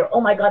behind, or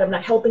oh my God, I'm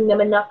not helping them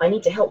enough. I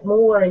need to help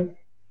more. And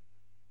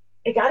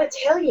I got to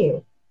tell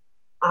you,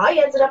 I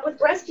ended up with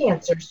breast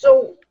cancer.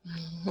 So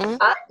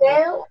I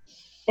now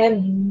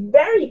am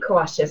very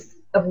cautious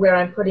of where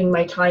I'm putting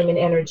my time and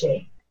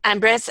energy.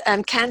 And breast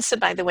cancer,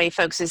 by the way,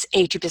 folks, is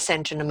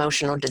 80% an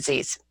emotional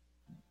disease.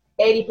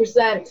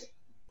 80%,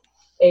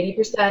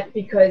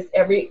 because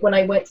when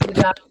I went to the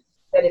doctor,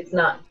 said it's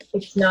not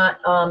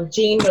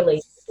gene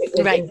related.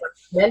 It was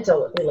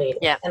environmental related.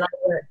 Yeah. And I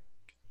learned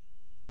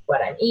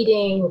what I'm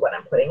eating, what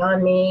I'm putting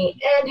on me,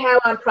 and how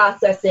I'm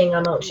processing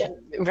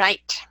emotion.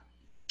 Right.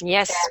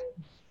 Yes.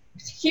 And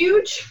it's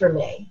huge for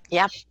me.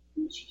 Yeah.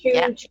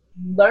 Huge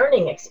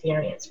learning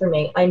experience for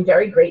me. I'm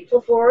very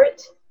grateful for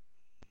it.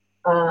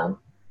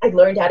 I've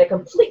learned how to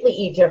completely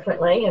eat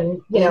differently,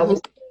 and it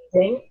was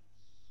amazing.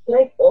 But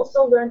I've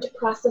also learned to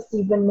process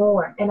even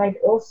more. And I've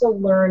also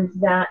learned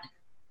that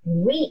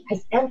we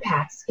as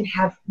empaths can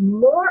have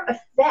more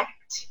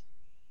effect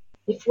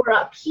if we're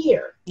up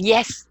here.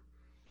 Yes.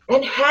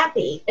 And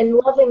happy and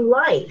loving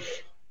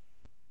life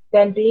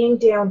than being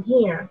down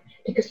here,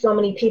 because so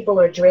many people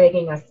are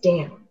dragging us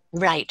down.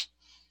 Right.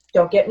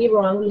 Don't get me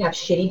wrong. We have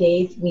shitty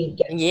days. We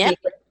get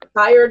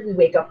tired. We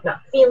wake up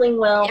not feeling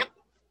well. Yep.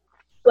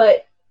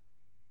 But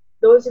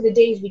those are the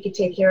days we could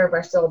take care of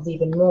ourselves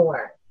even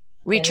more.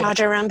 Recharge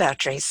our own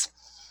batteries.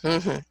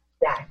 Exactly.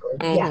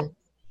 Yeah.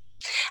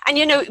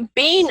 And,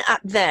 being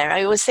up there,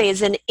 I always say,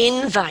 is an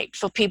invite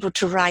for people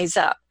to rise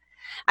up.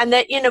 And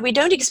that, we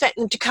don't expect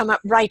them to come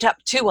up right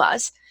up to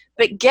us,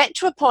 but get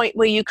to a point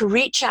where you can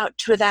reach out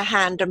to their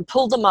hand and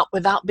pull them up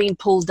without being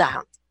pulled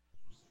down.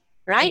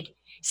 Right?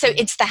 So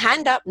it's the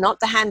hand up, not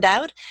the hand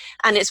out.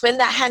 And it's when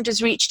that hand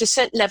has reached a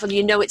certain level,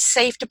 it's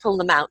safe to pull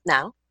them out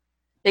now,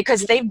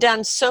 because they've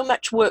done so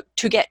much work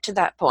to get to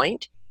that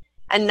point.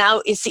 And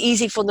now it's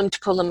easy for them to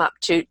pull them up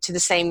to the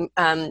same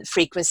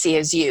frequency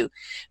as you.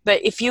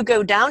 But if you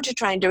go down to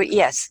try and do it,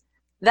 yes,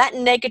 that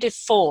negative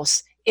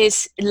force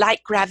is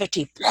like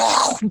gravity.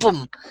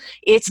 Boom.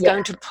 It's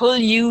going to pull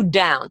you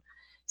down.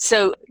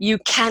 So you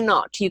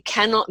cannot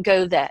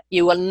go there.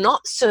 You will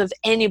not serve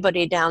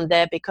anybody down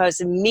there, because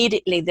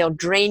immediately they'll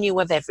drain you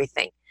of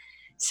everything.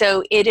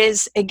 So it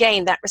is,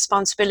 again, that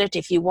responsibility.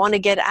 If you want to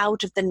get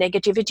out of the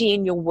negativity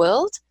in your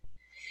world,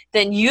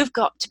 then you've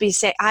got to be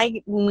saying,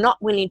 I'm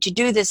not willing to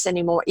do this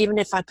anymore. Even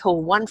if I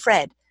pull one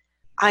thread,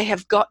 I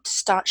have got to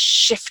start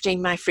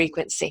shifting my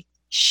frequency,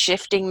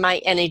 shifting my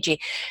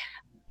energy.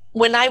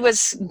 When I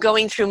was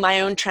going through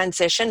my own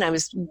transition, I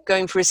was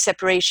going through a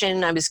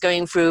separation, I was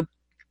going through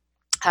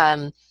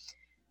a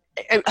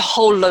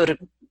whole load of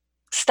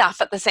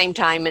stuff at the same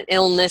time, and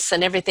illness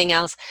and everything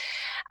else.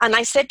 And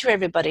I said to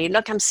everybody,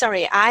 look, I'm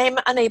sorry, I'm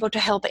unable to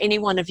help any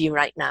one of you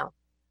right now.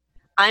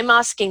 I'm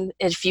asking,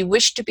 if you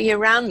wish to be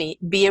around me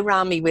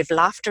with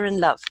laughter and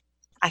love.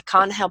 I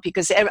can't help you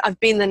because I've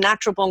been the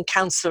natural born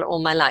counselor all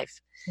my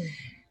life.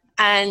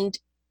 And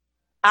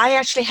I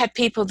actually had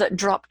people that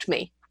dropped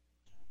me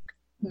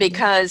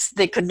because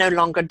they could no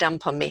longer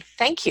dump on me.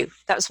 Thank you.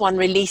 That was one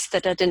release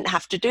that I didn't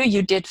have to do.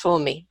 You did for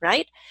me,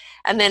 right?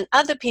 And then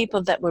other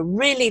people that were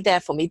really there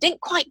for me,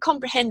 didn't quite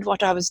comprehend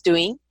what I was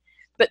doing,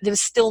 but they were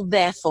still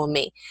there for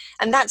me.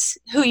 And that's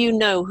who you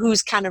know,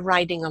 who's kind of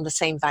riding on the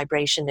same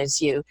vibration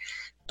as you.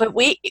 But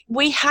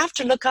we have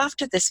to look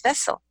after this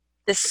vessel,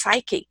 this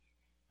psyche.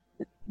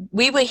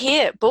 We were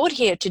born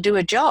here to do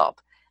a job,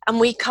 and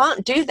we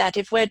can't do that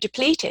if we're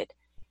depleted.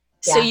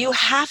 Yeah. So you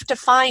have to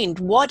find,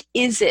 what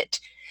is it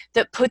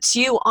that puts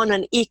you on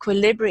an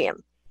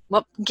equilibrium?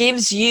 What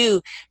gives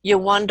you your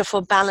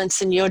wonderful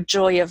balance and your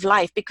joy of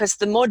life? Because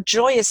the more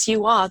joyous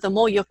you are, the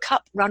more your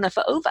cup runneth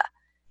over.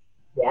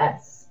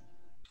 Yes.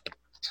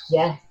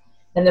 Yes.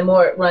 And the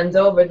more it runs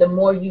over, the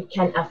more you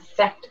can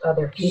affect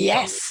other people.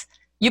 Yes.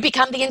 You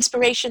become the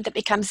inspiration that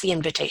becomes the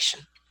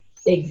invitation.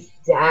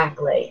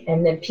 Exactly.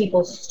 And then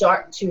people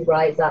start to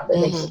rise up,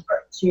 and they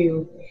start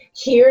to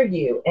hear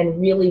you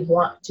and really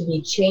want to be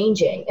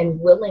changing and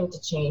willing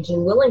to change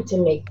and willing to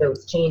make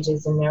those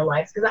changes in their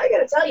lives. Because I got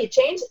to tell you,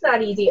 change is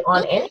not easy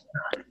on any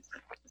time.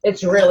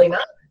 It's really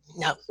not.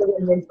 No. So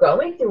when you're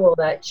going through all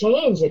that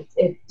change,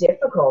 it's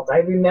difficult. I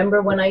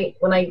remember when I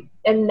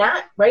and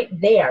that right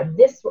there,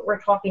 what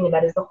we're talking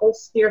about is the whole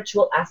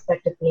spiritual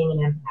aspect of being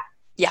an empath.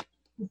 Yeah.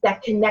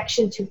 That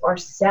connection to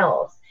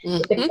ourselves,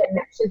 the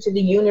connection to the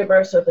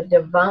universe or the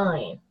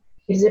divine.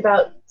 It is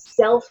about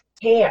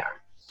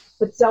self-care.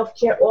 But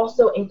self-care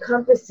also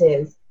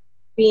encompasses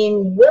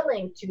being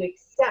willing to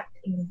accept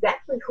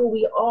exactly who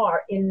we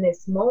are in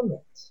this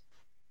moment.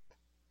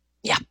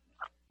 Yeah.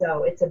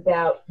 So it's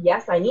about,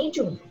 yes, I need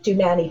to do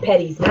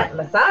mani-pedis, mat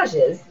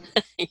massages,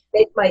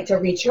 to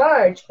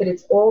recharge, but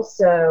it's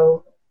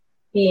also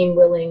being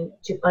willing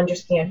to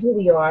understand who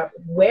we are,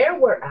 where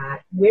we're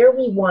at, where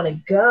we want to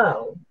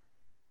go,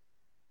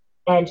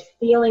 and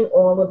feeling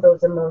all of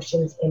those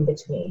emotions in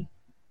between.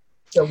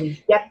 So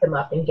we get them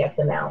up and get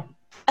them out.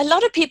 A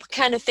lot of people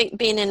kind of think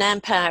being an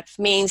empath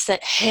means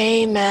that,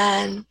 hey,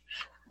 man,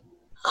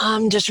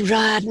 I'm just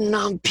riding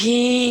on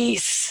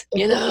peace,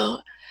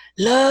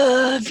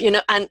 love,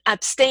 and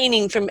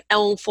abstaining from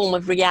all form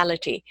of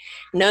reality.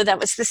 No, that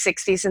was the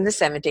 60s and the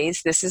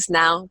 70s. This is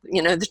now,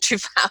 the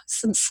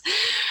 2000s,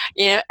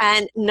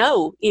 and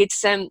no,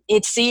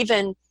 it's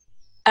even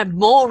a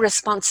more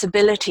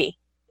responsibility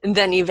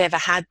than you've ever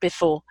had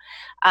before,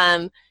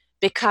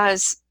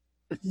 because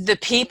the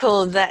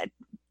people that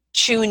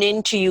tune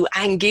into you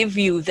and give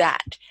you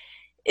that,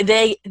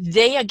 they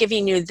are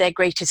giving you their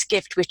greatest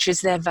gift, which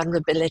is their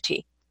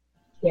vulnerability.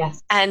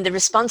 Yes. And the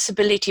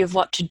responsibility of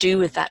what to do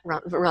with that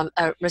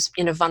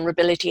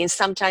vulnerability. And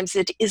sometimes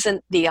it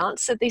isn't the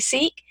answer they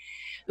seek.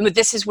 But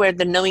this is where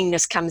the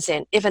knowingness comes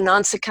in. If an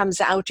answer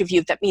comes out of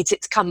you, that means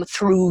it's come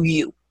through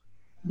you.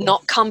 Yes.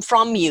 Not come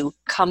from you,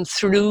 come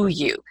through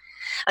you.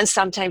 And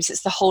sometimes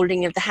it's the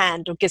holding of the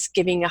hand or just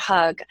giving a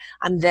hug.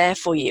 I'm there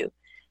for you.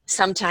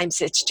 Sometimes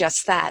it's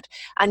just that.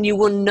 And you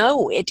will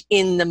know it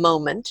in the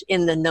moment,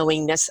 in the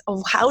knowingness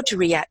of how to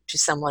react to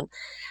someone.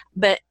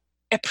 But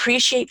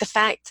appreciate the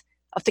fact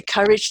of the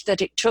courage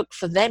that it took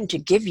for them to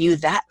give you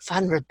that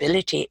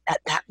vulnerability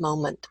at that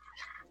moment.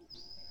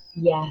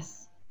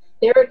 Yes.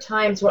 There are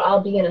times where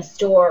I'll be in a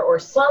store or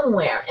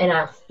somewhere and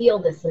I'll feel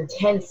this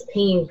intense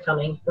pain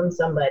coming from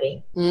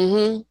somebody.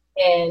 Mm-hmm.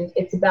 And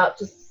it's about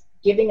just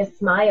giving a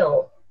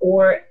smile,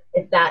 or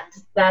if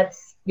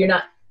that's you're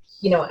not,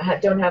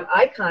 don't have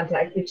eye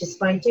contact, which is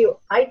fine too.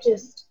 I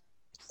just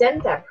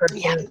send that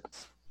person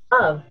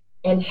love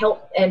and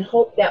help and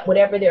hope that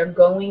whatever they're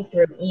going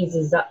through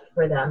eases up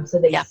for them, so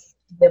they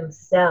see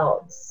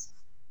themselves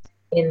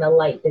in the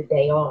light that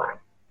they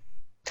are.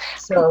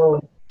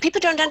 So people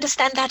don't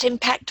understand that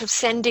impact of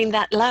sending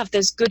that love,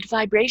 those good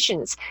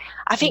vibrations.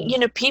 I think,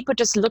 people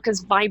just look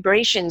as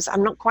vibrations.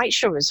 I'm not quite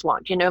sure as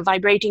what,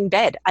 vibrating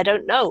bed. I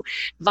don't know.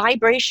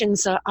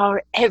 Vibrations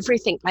are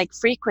everything, like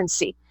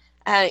frequency.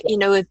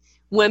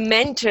 We're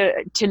meant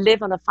to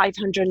live on a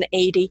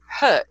 580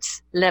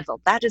 hertz level.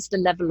 That is the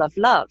level of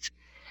love.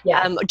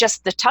 Yeah.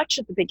 Just the touch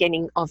at the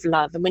beginning of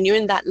love. And when you're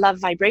in that love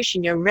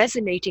vibration, you're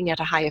resonating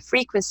at a higher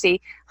frequency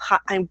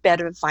and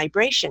better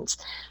vibrations.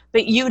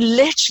 But you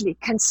literally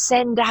can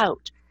send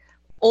out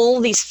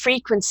all these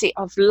frequency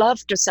of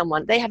love to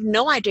someone. They have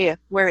no idea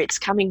where it's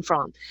coming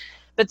from.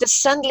 But there's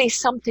suddenly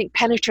something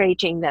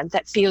penetrating them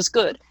that feels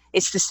good.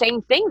 It's the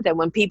same thing then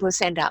when people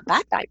send out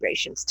bad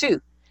vibrations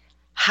too.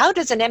 How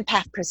does an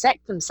empath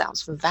protect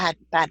themselves from bad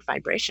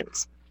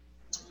vibrations?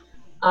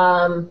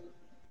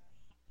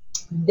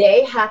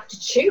 They have to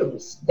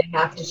choose. They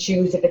have to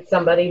choose if it's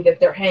somebody that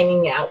they're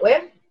hanging out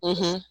with,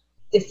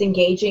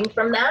 disengaging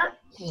from that.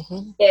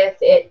 If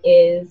it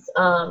is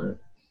on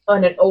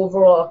an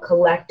overall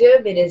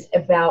collective, it is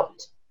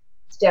about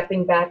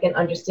stepping back and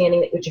understanding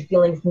that what you're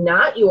feeling is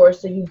not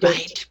yours, so you don't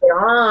take it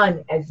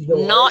on as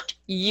yours. Not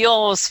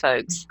yours,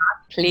 folks.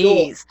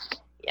 Please.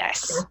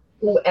 Yes.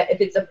 If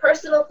it's a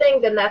personal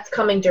thing, then that's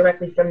coming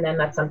directly from them.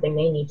 That's something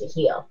they need to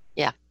heal.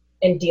 Yeah.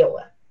 And deal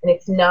with. And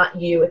it's not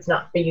you. It's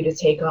not for you to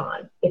take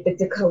on. If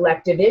it's a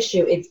collective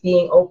issue, it's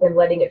being open,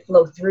 letting it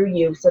flow through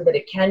you so that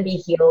it can be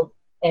healed.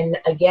 And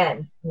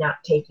again, not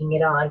taking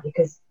it on,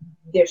 because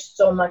there's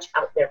so much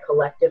out there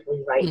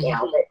collectively right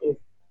now that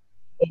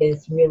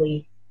is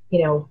really,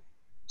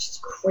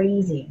 just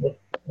crazy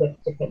with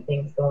different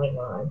things going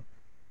on.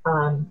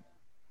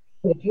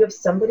 But if you have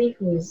somebody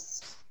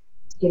who's,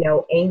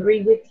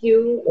 angry with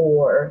you,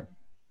 or,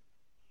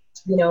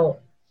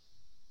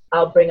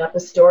 I'll bring up a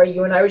story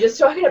you and I were just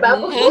talking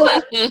about before.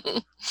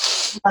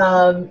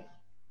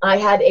 I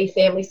had a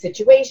family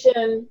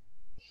situation,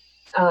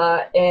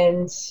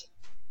 and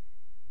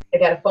I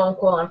got a phone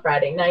call on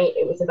Friday night.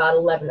 It was about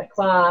 11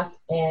 o'clock,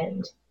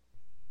 and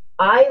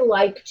I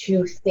like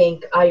to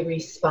think I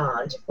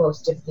respond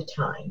most of the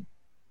time.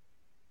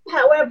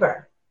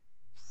 However,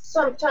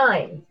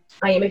 sometimes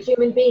I am a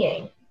human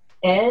being,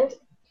 and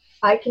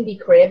I can be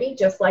crabby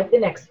just like the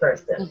next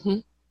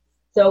person.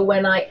 So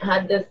when I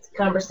had this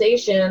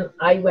conversation,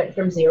 I went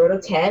from 0 to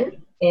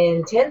 10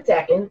 in 10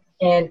 seconds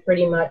and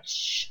pretty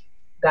much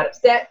got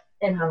upset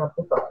and hung up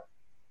the phone.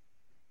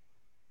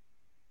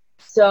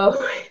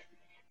 So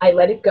I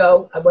let it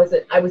go.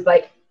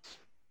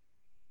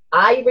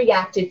 I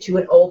reacted to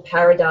an old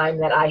paradigm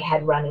that I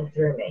had running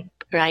through me.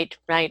 Right.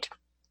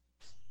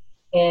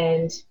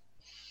 And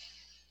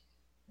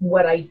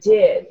what I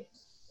did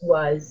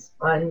was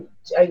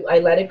I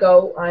let it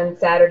go on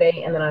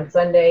Saturday, and then on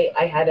Sunday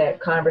I had a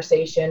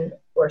conversation,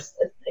 or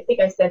I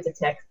think I sent a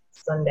text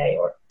Sunday,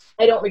 or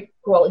I don't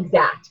recall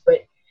exact,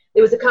 but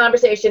there was a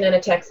conversation and a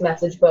text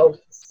message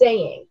both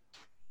saying,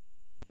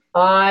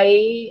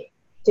 I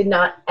did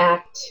not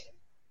act,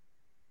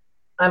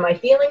 my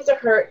feelings are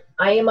hurt,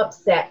 I am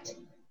upset,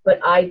 but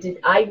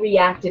I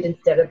reacted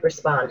instead of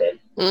responded.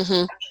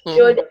 I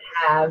should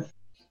have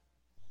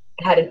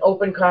had an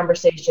open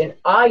conversation.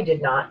 I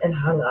did not, and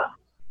hung up.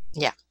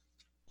 Yeah.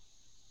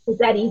 Is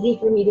that easy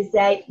for me to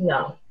say?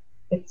 No,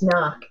 it's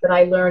not, but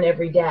I learn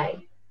every day.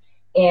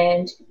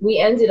 And we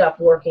ended up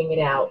working it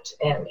out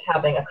and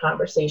having a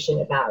conversation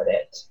about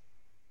it.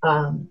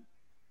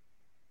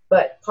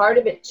 But part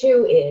of it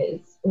too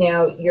is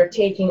now you're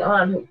taking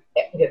on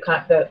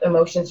the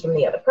emotions from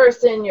the other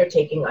person. You're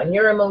taking on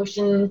your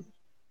emotions.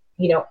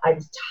 I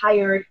was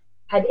tired,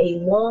 had a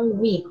long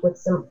week with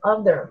some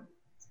other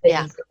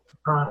things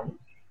going on,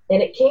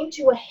 and it came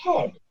to a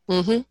head.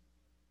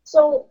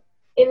 So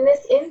in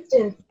this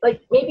instance,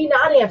 maybe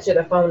not answer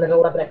the phone at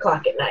 11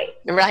 o'clock at night.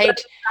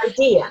 Right.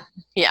 Idea.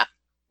 Yeah.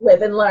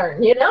 Live and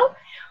learn,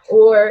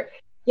 or,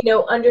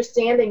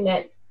 understanding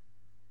that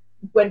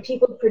when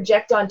people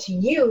project onto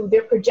you,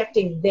 they're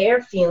projecting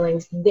their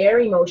feelings, their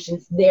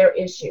emotions, their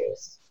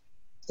issues.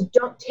 So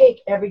don't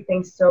take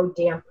everything so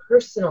damn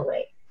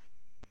personally.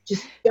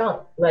 Just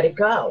don't. Let it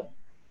go.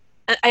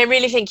 I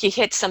really think you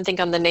hit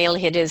something on the nail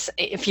here. Is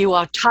if you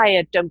are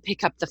tired, don't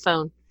pick up the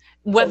phone.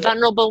 We're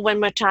vulnerable when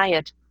we're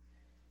tired,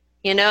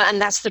 and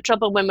that's the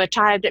trouble. When we're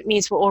tired, it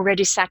means we're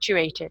already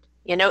saturated.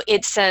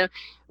 It's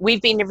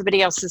we've been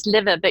everybody else's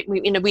liver, but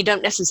we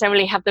don't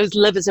necessarily have those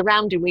livers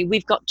around, and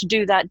we've got to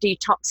do that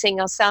detoxing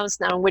ourselves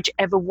now, in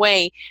whichever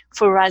way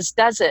for us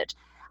does it.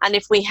 And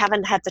if we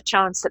haven't had the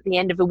chance at the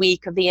end of a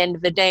week or the end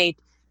of the day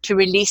to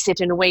release it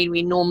in a way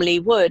we normally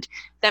would,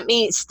 that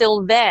means it's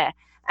still there.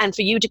 And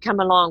for you to come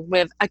along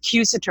with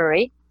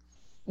accusatory,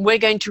 we're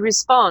going to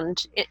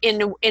respond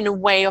in a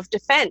way of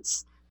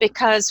defense,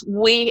 because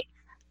we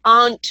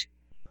aren't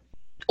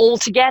all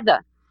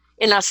together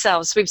in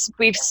ourselves.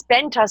 We've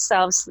spent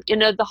ourselves,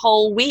 the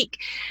whole week.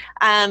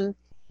 The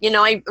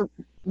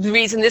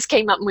reason this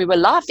came up and we were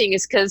laughing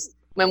is because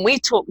when we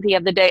talked the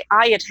other day,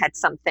 I had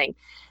something,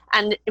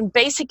 and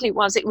basically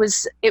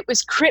it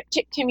was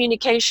cryptic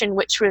communication,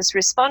 which was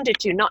responded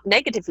to not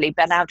negatively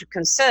but out of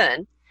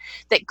concern,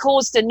 that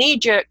caused a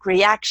knee-jerk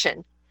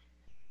reaction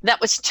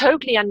that was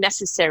totally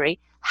unnecessary.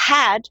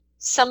 Had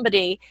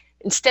somebody,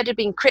 instead of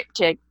being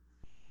cryptic,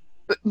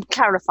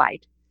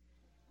 clarified.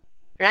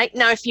 Right?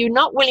 Now, if you're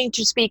not willing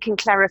to speak in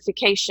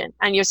clarification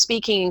and you're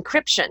speaking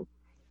encryption,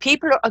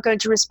 people are going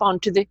to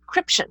respond to the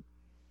encryption.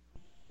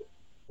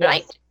 Yes.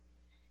 Right?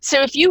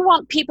 So if you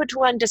want people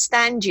to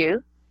understand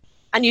you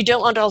and you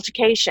don't want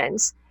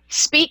altercations,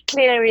 speak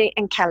clearly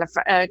and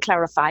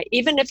clarify.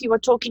 Even if you are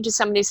talking to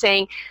somebody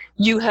saying,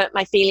 you hurt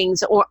my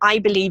feelings, or I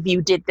believe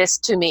you did this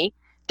to me,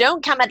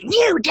 don't come at,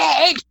 you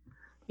did,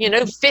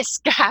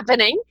 fist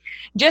happening.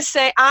 Just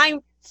say,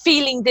 I'm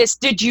feeling this.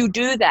 Did you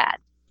do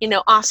that?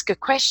 Ask a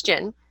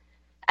question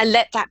and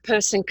let that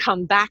person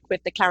come back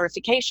with the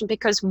clarification,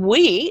 because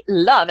we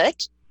love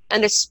it.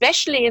 And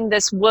especially in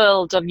this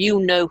world of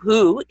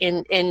you-know-who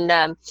in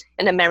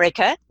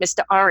America,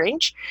 Mr.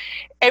 Orange,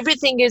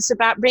 everything is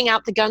about bring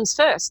out the guns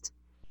first,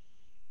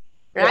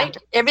 right?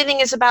 Yeah. Everything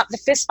is about the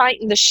fist fight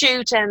and the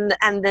shoot and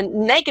the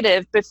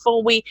negative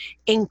before we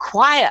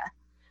inquire.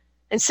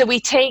 And so we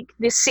take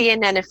this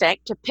CNN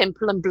effect, a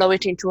pimple, and blow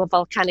it into a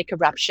volcanic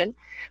eruption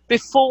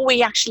before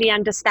we actually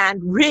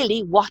understand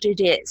really what it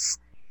is.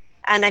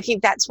 And I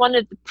think that's one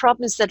of the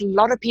problems that a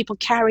lot of people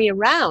carry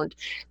around.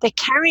 They're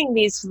carrying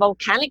these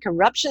volcanic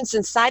eruptions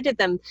inside of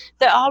them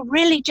that are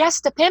really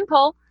just a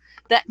pimple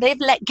that they've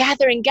let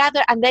gather and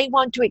gather, and they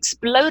want to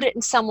explode it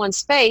in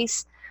someone's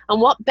face.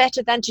 And what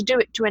better than to do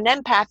it to an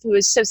empath who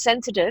is so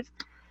sensitive,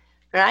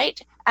 right?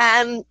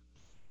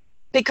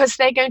 Because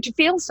they're going to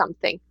feel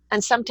something.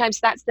 And sometimes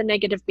that's the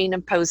negative being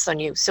imposed on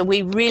you. So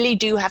we really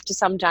do have to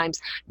sometimes,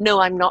 no,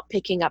 I'm not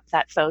picking up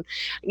that phone,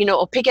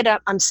 or pick it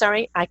up. I'm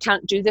sorry, I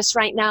can't do this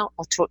right now.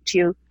 I'll talk to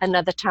you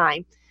another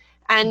time.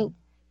 And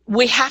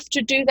we have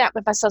to do that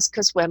with ourselves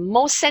because we're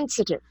more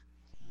sensitive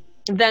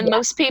than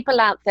most people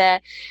out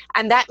there.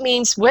 And that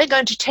means we're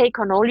going to take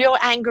on all your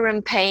anger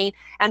and pain.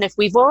 And if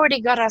we've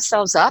already got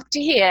ourselves up to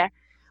here,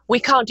 we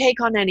can't take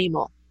on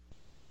anymore.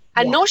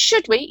 And nor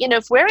should we,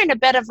 if we're in a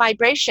better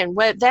vibration,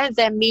 where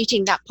they're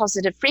meeting that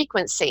positive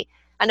frequency,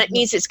 and it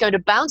means it's going to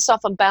bounce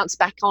off and bounce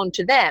back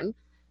onto them,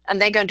 and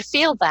they're going to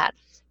feel that.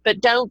 But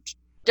don't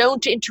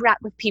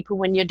interact with people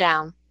when you're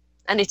down,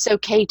 and it's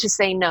okay to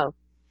say no.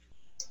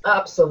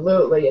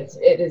 Absolutely,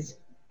 it is,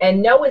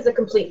 and no is a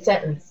complete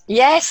sentence.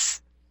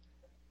 Yes.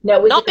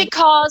 No, not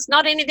because,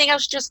 not anything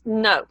else, just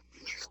no.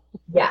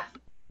 Yeah,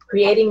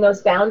 creating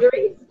those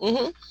boundaries,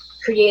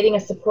 creating a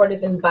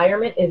supportive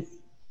environment is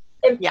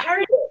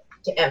imperative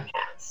to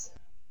empaths.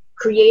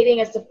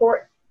 Creating a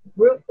support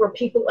group where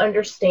people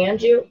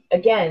understand you,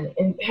 again,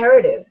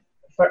 imperative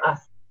for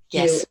us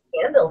to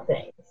handle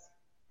things.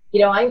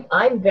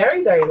 I'm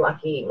very, very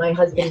lucky. My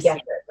husband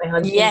gets it. My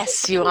husband.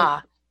 Yes, you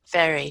are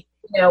very.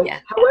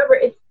 However,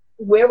 it's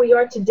where we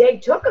are today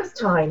took us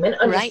time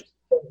and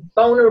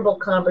vulnerable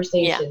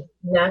conversations.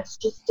 And that's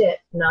just it.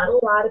 Not a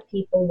lot of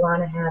people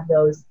want to have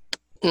those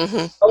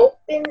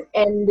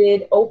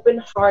open-ended,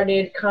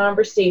 open-hearted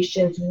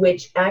conversations,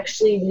 which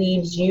actually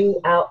leaves you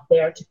out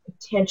there to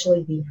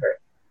potentially be hurt.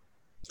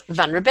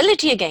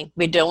 Vulnerability again.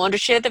 We don't want to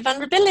share the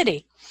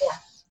vulnerability. Yeah.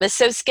 We're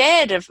so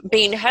scared of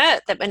being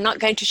hurt that we're not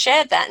going to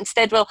share that.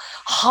 Instead, we'll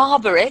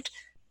harbor it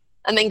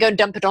and then go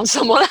dump it on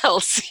someone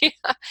else.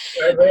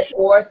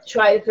 Or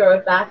try to throw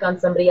it back on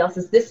somebody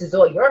else's. This is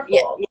all your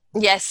fault.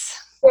 Yes.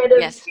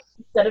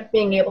 Instead of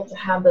being able to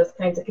have those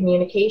kinds of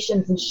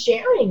communications and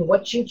sharing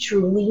what you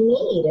truly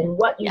need and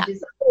what you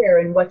desire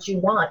and what you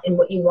want and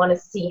what you want to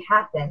see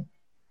happen,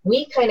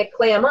 we kind of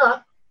clam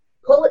up,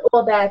 pull it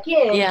all back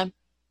in,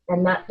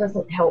 and that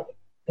doesn't help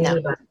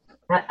anybody.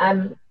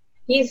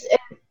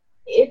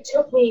 It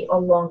took me a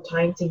long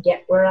time to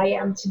get where I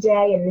am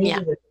today, and these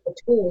are the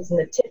tools and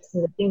the tips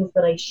and the things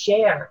that I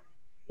share,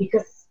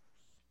 because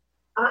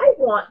I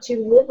want to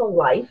live a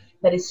life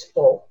that is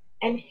full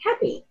and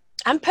happy.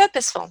 And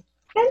purposeful.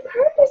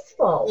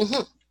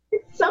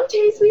 Some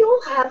days we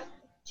all have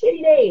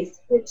shitty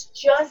days. It's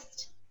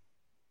just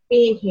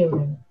being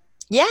human.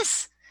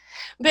 Yes.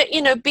 But,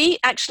 be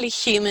actually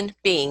human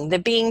being. The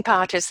being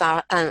part is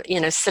our,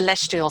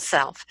 celestial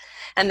self.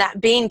 And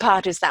that being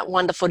part is that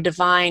wonderful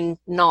divine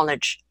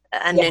knowledge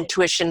and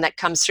intuition that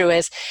comes through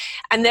us.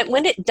 And that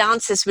when it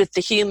dances with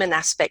the human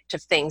aspect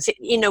of things,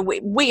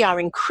 we are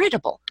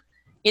incredible.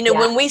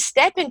 When we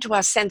step into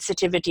our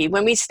sensitivity,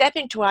 when we step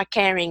into our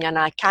caring and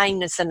our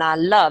kindness and our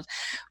love,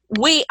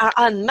 we are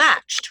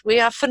unmatched. We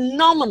are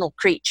phenomenal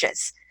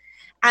creatures.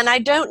 And I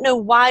don't know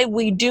why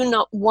we do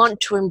not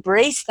want to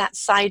embrace that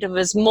side of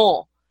us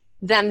more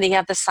than the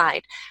other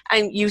side.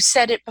 And you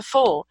said it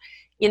before,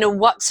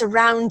 what's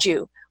around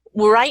you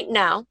right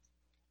now,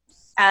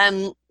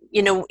 in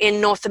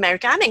North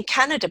America and in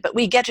Canada, but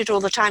we get it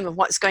all the time of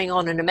what's going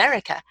on in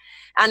America.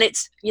 And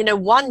it's,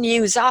 one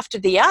news after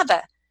the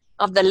other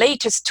of the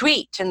latest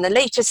tweet and the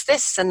latest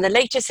this and the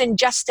latest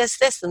injustice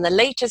this and the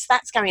latest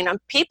that's going on.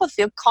 People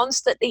feel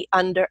constantly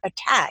under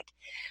attack.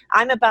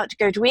 I'm about to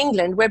go to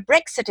England where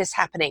Brexit is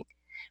happening,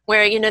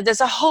 where,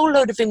 there's a whole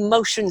load of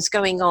emotions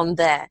going on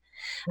there.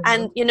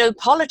 And,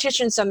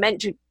 politicians are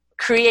meant to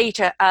create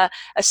a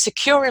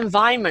secure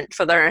environment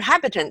for their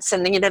inhabitants.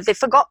 And, they've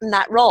forgotten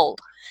that role.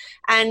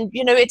 And,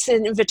 it's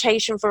an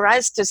invitation for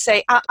us to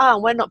say,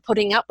 we're not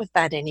putting up with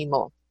that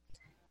anymore.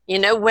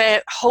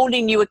 We're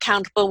holding you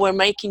accountable. We're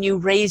making you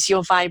raise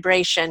your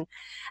vibration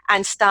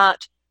and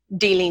start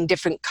dealing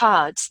different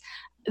cards.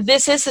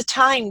 This is a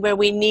time where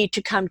we need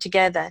to come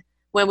together,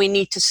 where we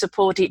need to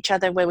support each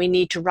other, where we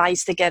need to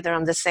rise together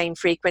on the same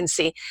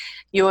frequency.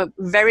 You're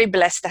very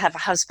blessed to have a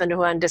husband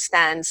who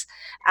understands.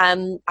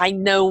 I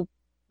know,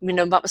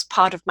 what was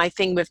part of my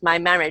thing with my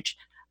marriage.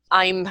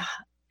 I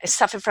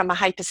suffer from a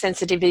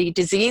hypersensitivity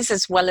disease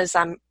as well as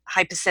I'm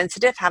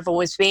hypersensitive, have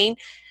always been.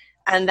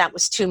 And that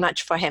was too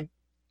much for him.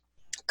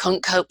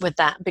 couldn't cope with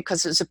that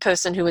because it was a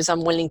person who was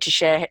unwilling to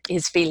share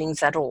his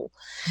feelings at all.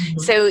 Mm-hmm.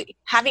 So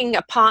having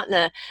a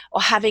partner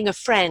or having a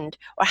friend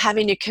or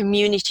having a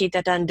community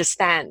that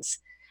understands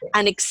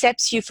and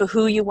accepts you for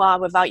who you are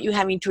without you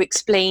having to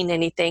explain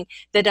anything,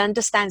 that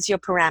understands your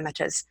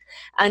parameters,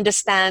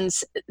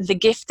 understands the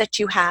gift that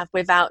you have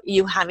without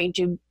you having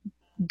to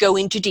go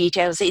into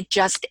details, it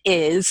just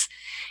is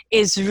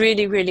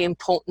really, really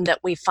important that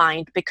we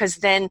find, because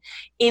then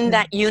in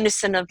that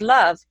unison of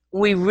love,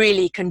 we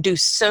really can do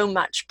so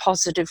much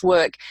positive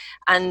work.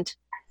 And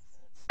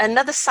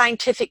another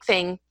scientific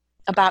thing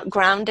about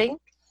grounding,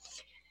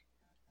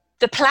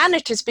 the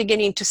planet is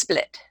beginning to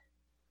split.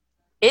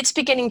 It's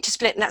beginning to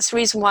split, and that's the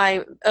reason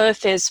why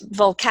Earth is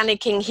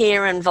volcanicking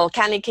here and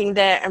volcanicking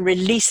there and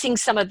releasing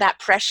some of that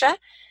pressure,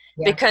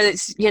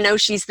 because, you know,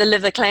 she's the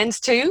liver cleanse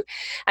too,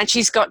 and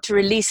she's got to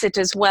release it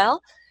as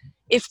well.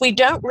 If we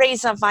don't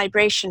raise our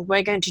vibration,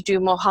 we're going to do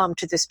more harm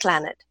to this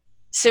planet.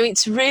 So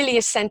it's really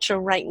essential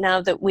right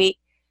now that we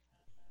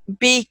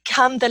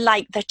become the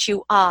light that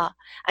you are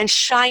and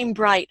shine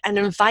bright and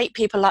invite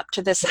people up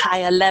to this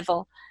higher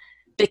level,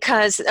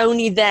 because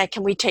only there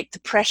can we take the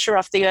pressure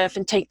off the earth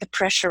and take the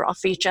pressure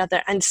off each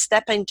other and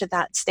step into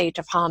that state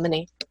of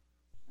harmony.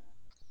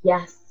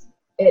 Yes,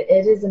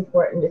 it is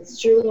important. It's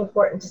truly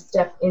important to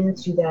step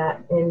into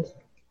that. And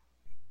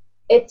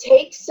it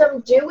takes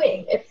some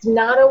doing. It's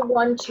not a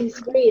 1, 2,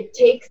 3. It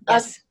takes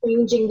us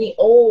changing the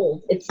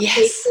old. It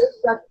takes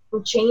us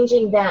from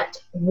changing that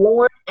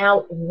worn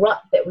out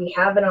rut that we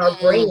have in our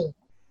brain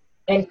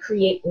and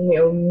create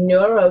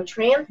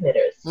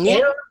neurotransmitters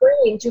in our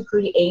brain to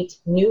create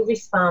new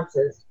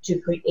responses, to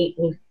create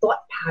new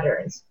thought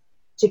patterns,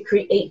 to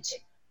create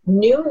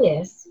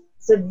newness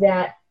so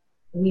that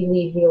we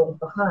leave the old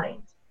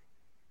behind.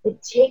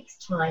 It takes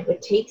time,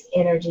 it takes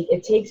energy,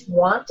 it takes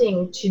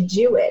wanting to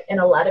do it. And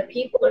a lot of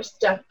people are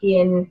stuck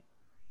in,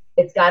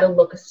 it's got to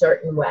look a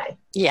certain way.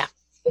 Yeah.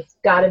 It's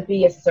got to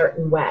be a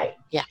certain way.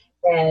 Yeah.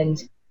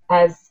 And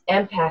as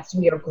empaths,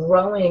 we are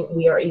growing,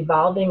 we are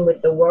evolving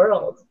with the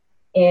world,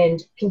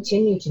 and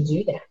continue to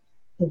do that.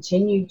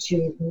 Continue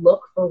to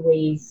look for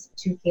ways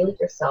to heal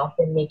yourself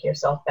and make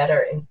yourself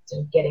better instead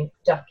of getting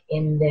stuck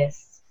in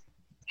this,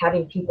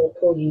 having people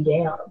pull you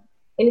down.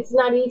 And it's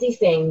not easy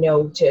saying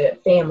no to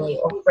family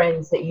or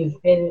friends that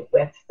you've been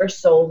with for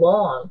so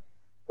long.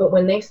 But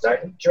when they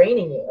start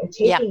draining you and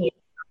taking you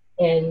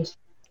and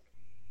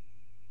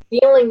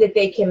feeling that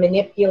they can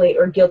manipulate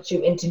or guilt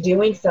you into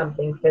doing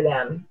something for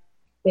them,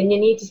 then you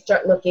need to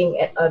start looking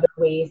at other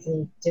ways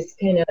and just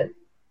kind of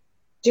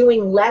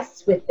doing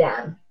less with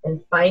them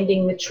and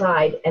finding the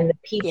tribe and the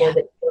people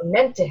that you're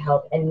meant to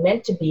help and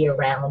meant to be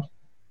around,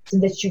 so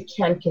that you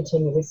can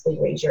continuously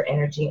raise your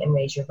energy and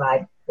raise your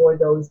vibe for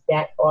those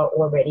that are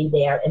already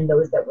there and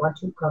those that want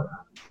to come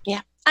up.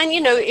 Yeah. And,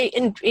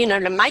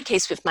 in my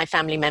case with my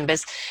family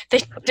members,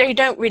 they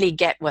don't really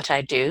get what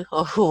I do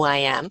or who I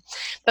am,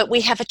 but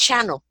we have a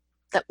channel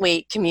that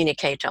we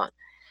communicate on.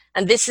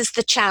 And this is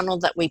the channel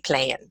that we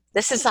play in.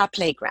 This is our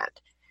playground.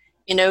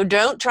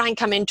 Don't try and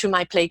come into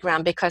my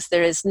playground because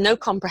there is no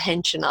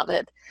comprehension of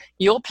it.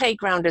 Your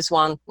playground is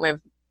one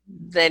where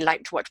they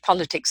like to watch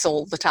politics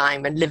all the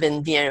time and live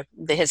in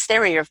the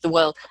hysteria of the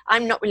world.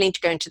 I'm not willing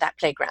to go into that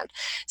playground.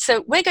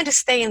 So we're going to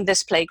stay in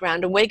this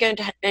playground and we're going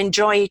to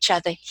enjoy each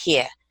other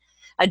here.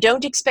 I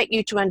don't expect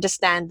you to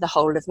understand the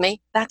whole of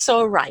me. That's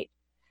all right.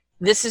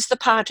 This is the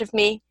part of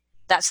me.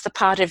 That's the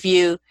part of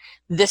you.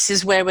 This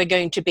is where we're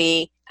going to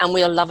be, and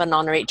we'll love and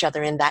honor each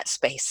other in that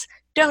space.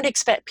 Don't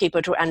expect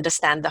people to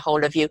understand the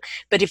whole of you.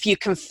 But if you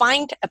can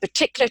find a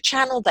particular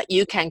channel that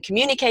you can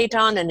communicate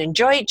on and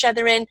enjoy each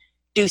other in,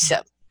 do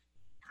so.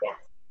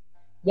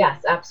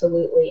 Yes,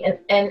 absolutely. And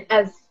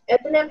as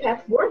an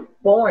empath, we're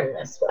born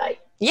this way.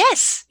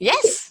 Yes.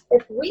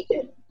 If we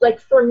can, like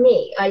for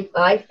me,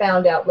 I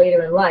found out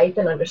later in life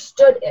and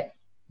understood it.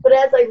 But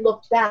as I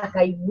looked back,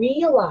 I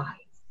realized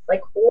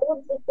like all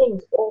of the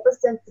things, all the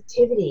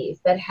sensitivities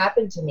that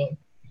happened to me,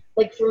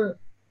 like from,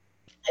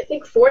 I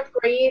think 4th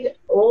grade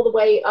all the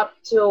way up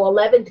to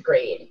 11th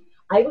grade,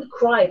 I would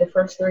cry the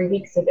first 3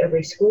 weeks of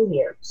every school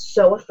year,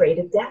 so afraid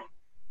of death.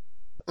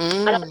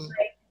 And I was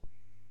like,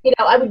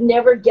 I would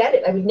never get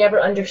it. I would never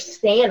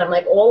understand. I'm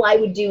like, all I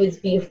would do is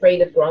be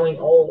afraid of growing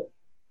old.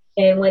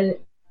 And when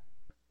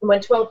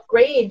 12th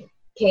grade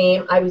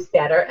came, I was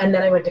better. And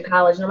then I went to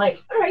college and I'm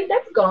like, all right,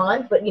 that's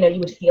gone. But, you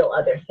would feel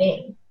other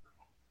things.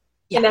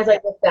 Yeah. And as I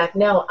look back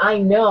now, I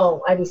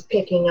know I was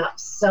picking up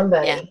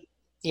somebody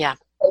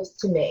close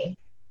to me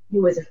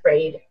who was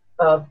afraid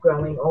of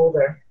growing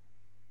older.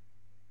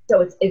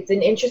 So it's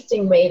an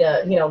interesting way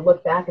to,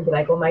 look back and be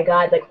like, oh my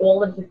God, like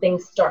all of the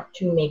things start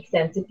to make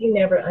sense if you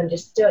never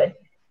understood.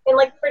 And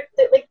like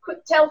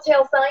quick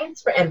telltale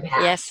signs for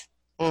empaths. Yes.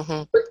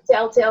 Mm-hmm. Quick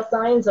telltale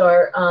signs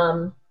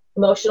are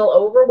emotional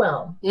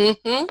overwhelm.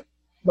 Mm-hmm.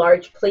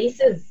 Large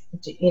places,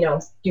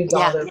 do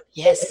bother.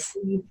 Yes.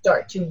 You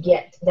start to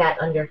get that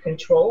under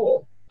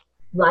control.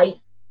 Light,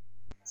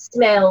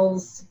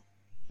 smells,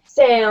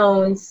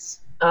 sounds,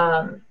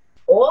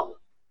 all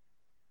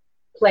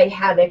play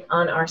havoc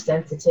on our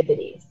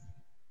sensitivities.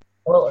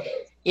 All of those.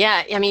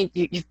 Yeah, I mean,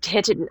 you've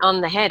hit it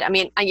on the head. I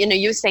mean,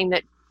 you're saying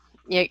that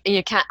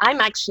you can't.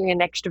 I'm actually an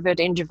extrovert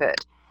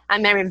introvert.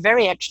 I'm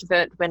very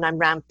extrovert when I'm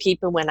around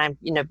people, when I'm,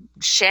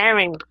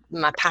 sharing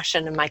my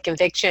passion and my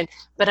conviction,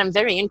 but I'm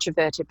very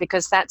introverted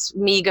because that's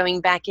me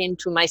going back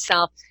into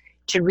myself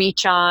to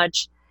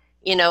recharge,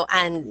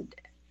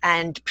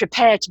 and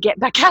prepare to get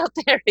back out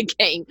there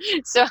again.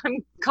 So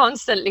I'm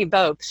constantly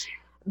both.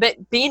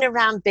 But being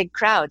around big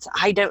crowds,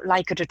 I don't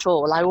like it at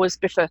all. I always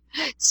prefer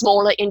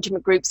smaller,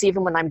 intimate groups,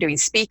 even when I'm doing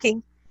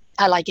speaking.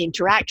 I like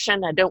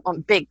interaction. I don't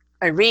want big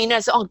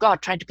arenas. Oh,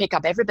 God, trying to pick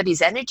up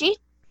everybody's energy.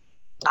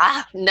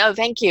 No,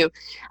 thank you.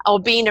 Or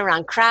being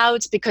around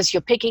crowds because you're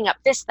picking up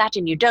this, that,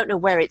 and you don't know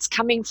where it's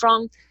coming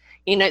from.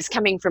 It's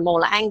coming from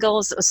all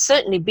angles. Or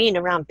certainly being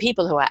around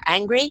people who are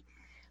angry.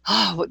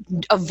 Oh,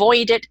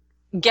 avoid it.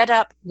 Get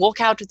up, walk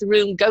out of the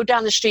room, go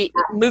down the street,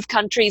 move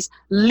countries,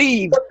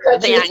 leave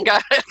the anger.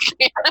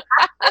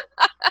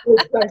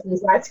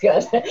 That's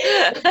good.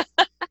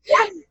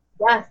 Yes,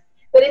 yes.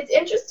 But it's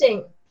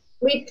interesting.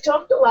 We've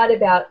talked a lot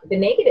about the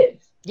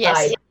negative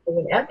side of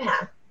an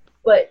empath,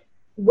 but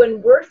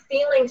when we're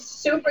feeling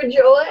super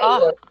joy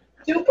or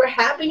super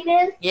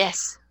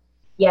happiness,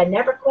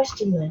 never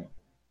question that.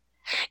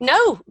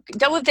 No,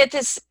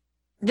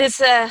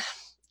 there's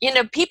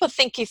people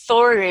think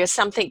euphoria is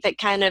something that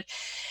kind of,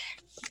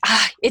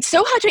 it's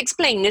so hard to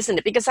explain, isn't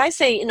it? Because I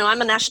say,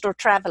 I'm an astral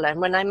traveler, and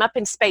when I'm up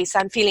in space,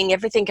 I'm feeling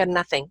everything and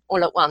nothing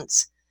all at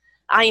once.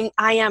 I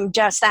am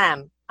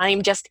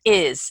just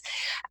is.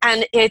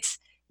 And it's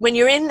when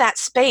you're in that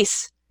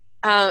space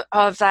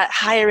of that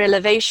higher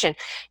elevation,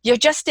 you're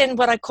just in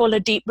what I call a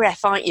deep breath,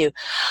 aren't you?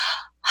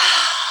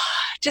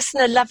 Just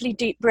in a lovely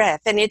deep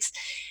breath. And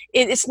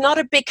it's not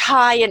a big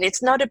high and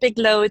it's not a big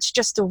low. It's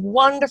just a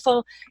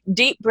wonderful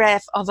deep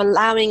breath of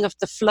allowing of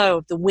the flow,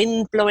 of the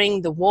wind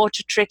blowing, the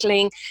water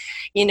trickling,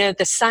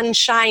 the sun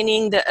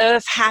shining, the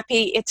earth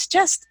happy. It's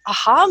just a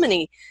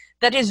harmony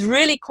that is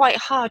really quite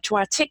hard to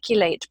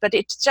articulate, but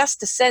it's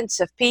just a sense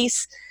of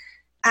peace.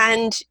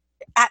 And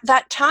at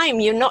that time,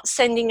 you're not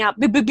sending out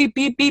beep, beep, beep,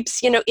 beep,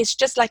 beeps. It's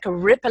just like a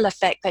ripple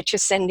effect that you're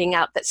sending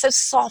out that's so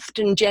soft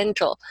and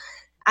gentle.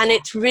 And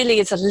it really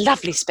is a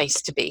lovely space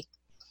to be.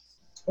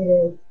 It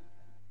is.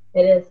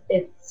 It is.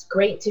 It's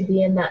great to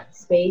be in that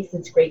space.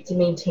 It's great to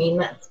maintain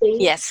that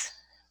space. Yes.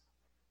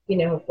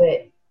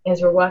 But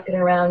as we're walking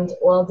around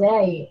all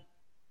day,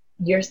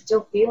 you're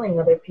still feeling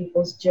other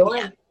people's joy.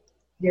 Yeah.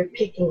 You're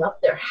picking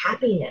up their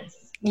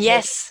happiness.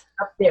 Yes.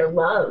 Up their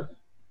love.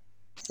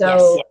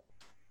 So,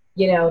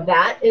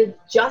 that is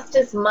just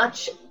as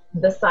much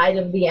the side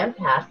of the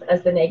empath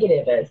as the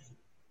negative is.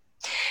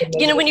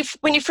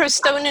 When you throw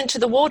stone into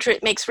the water,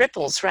 it makes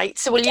ripples, right?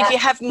 So if you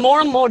have more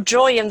and more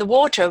joy in the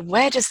water,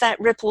 where does that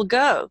ripple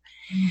go?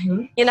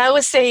 Mm-hmm. I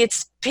always say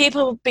it's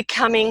people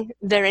becoming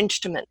their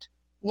instrument.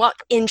 What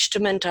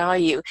instrument are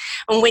you?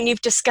 And when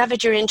you've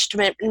discovered your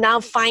instrument,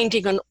 now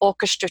finding an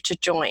orchestra to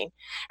join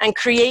and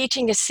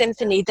creating a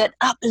symphony that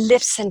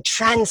uplifts and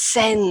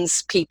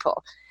transcends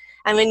people.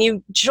 And when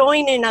you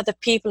join in other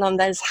people on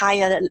those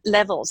higher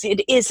levels,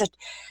 it is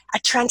a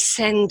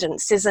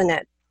transcendence, isn't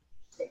it?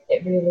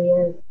 It really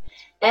is.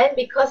 And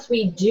because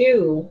we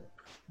do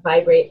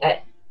vibrate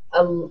at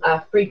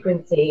a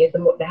frequency,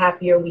 the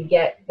happier we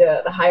get,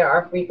 the higher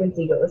our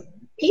frequency goes.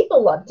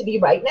 People love to be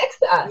right next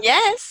to us.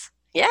 Yes.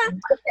 Yeah.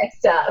 Right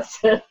next to us.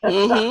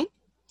 Mm-hmm.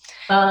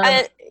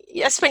 And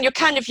yes, when your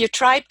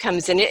tribe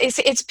comes in,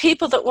 it's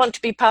people that want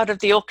to be part of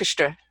the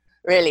orchestra,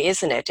 really,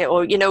 isn't it?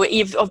 Or,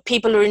 of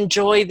people who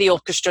enjoy the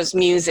orchestra's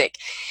music,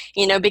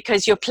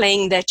 because you're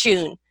playing their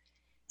tune.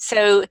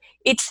 So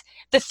it's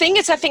the thing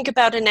is, I think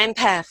about an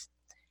empath,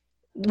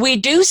 we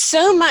do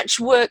so much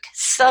work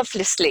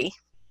selflessly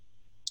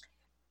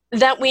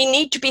that we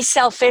need to be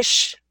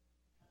selfish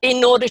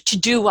in order to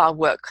do our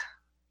work.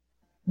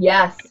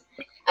 Yes.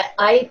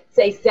 I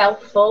say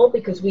self-full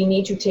because we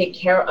need to take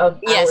care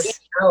of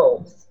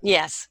ourselves.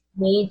 Yes.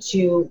 We need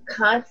to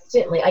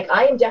constantly,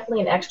 I am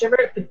definitely an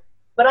extrovert,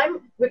 but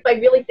if I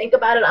really think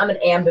about it, I'm an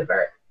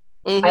ambivert.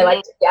 Mm-hmm. I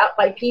like to be out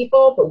by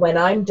people, but when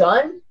I'm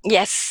done,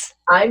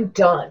 I'm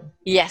done.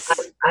 Yes.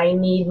 I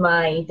need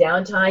my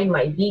downtime,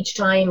 my beach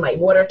time, my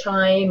water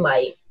time,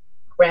 my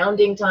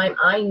grounding time.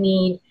 I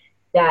need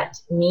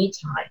that me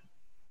time,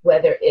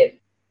 whether it's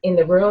in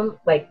the room,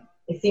 like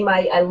you see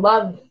I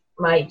love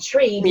my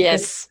tree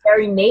because it's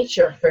very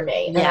nature for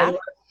me. And I love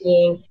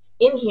being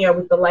in here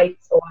with the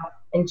lights off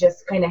and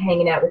just kind of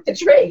hanging out with the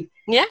tree.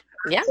 Yeah.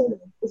 Yeah.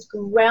 It's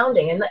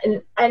grounding.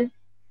 And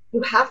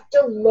you have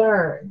to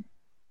learn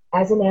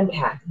as an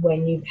empath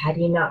when you've had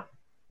enough.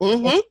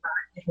 Mm-hmm.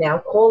 It's now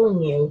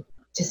calling you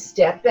to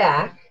step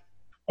back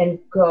and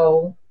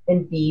go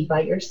and be by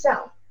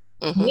yourself.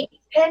 Mm-hmm. We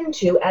tend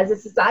to, as a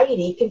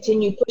society,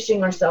 continue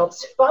pushing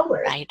ourselves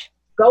forward. Right.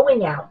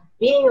 Going out,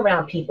 being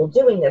around people,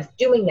 doing this,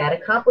 doing that,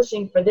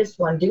 accomplishing for this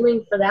one,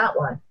 doing for that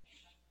one.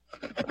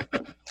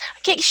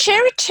 Okay,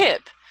 share a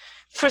tip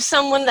for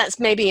someone that's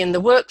maybe in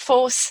the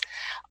workforce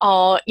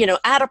or,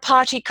 at a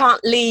party,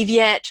 can't leave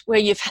yet, where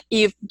you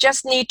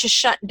just need to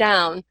shut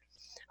down,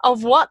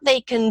 of what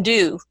they can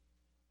do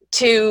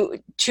to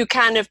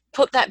kind of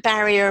put that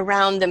barrier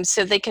around them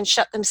so they can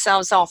shut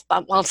themselves off,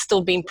 but while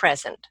still being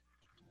present?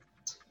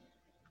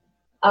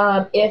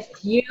 If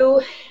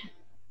you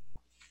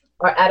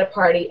are at a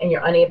party and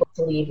you're unable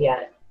to leave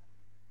yet,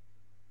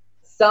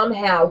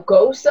 somehow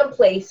go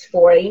someplace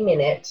for a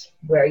minute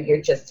where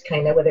you're just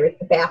kind of, whether it's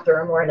the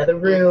bathroom or another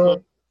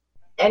room,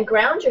 and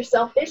ground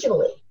yourself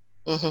visually.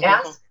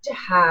 Ask to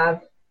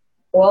have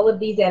all of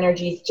these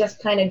energies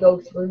just kind of go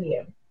through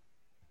you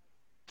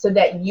so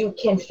that you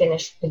can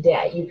finish the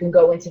day. You can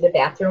go into the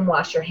bathroom,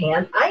 wash your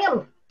hands. I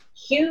am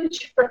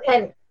huge for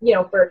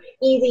for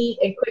easy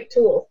and quick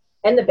tools.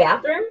 And the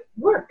bathroom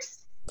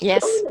works.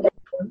 Yes. Go in the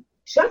bathroom,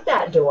 shut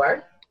that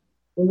door,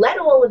 let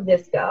all of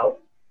this go,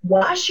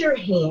 wash your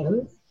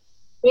hands.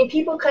 I mean,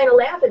 people kind of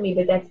laugh at me,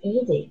 but that's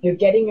easy. You're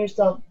getting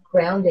yourself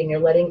grounding. You're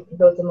letting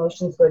those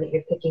emotions go that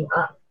you're picking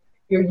up.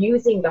 You're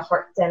using the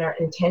heart center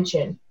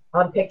intention.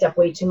 I've picked up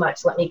way too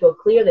much. Let me go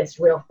clear this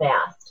real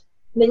fast.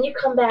 And then you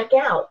come back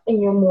out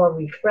and you're more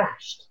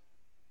refreshed.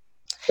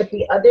 But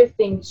the other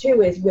thing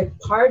too is with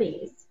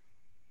parties,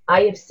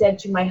 I have said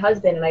to my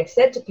husband, and I've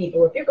said to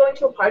people, if you're going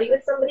to a party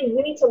with somebody,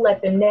 you need to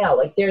let them know,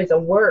 like there's a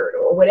word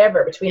or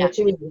whatever between the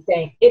two of you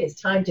saying, it is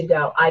time to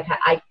go.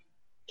 I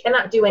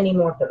cannot do any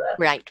more for this.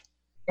 Right.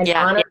 And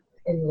honor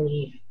and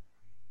leave.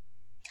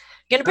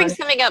 I'm going to bring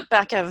something up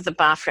back out of the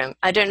bathroom.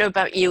 I don't know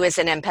about you as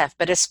an empath,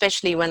 but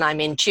especially when I'm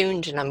in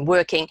tuned and I'm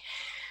working,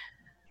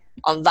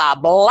 the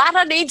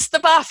bladder needs the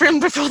bathroom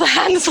before the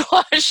hands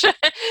wash.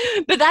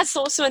 But that's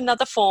also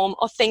another form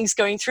of things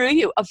going through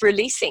you, of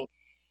releasing.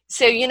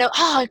 So,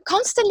 I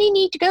constantly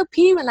need to go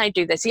pee when I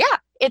do this. Yeah,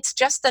 it's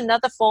just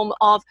another form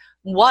of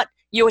what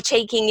you're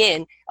taking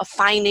in, of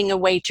finding a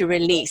way to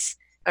release.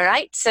 All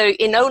right. So,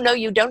 no,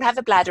 you don't have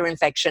a bladder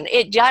infection.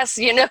 It just,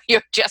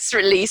 you're just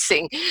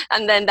releasing.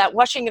 And then that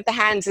washing of the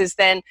hands is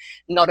then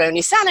not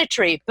only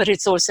sanitary, but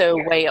it's also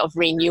a way of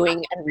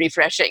renewing and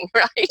refreshing,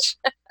 right?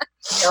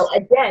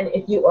 Again,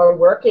 if you are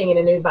working in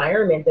an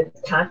environment that's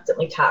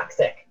constantly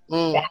toxic.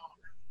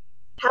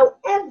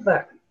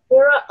 However,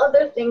 there are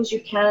other things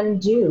you can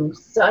do,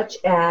 such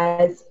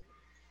as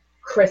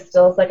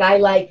crystals. Like I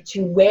like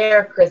to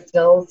wear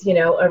crystals,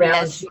 around.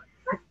 Yes.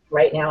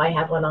 Right now I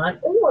have one on.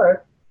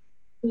 Or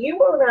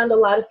you are around a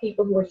lot of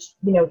people who are,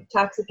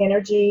 toxic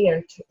energy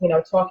and,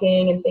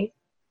 talking and things.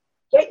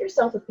 Get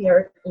yourself a pair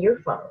of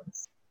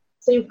earphones.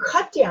 So you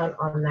cut down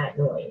on that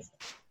noise.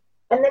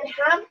 And then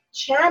have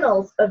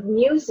channels of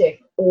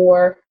music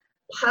or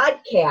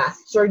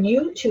podcasts or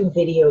YouTube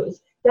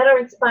videos that are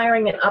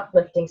inspiring and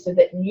uplifting so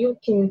that you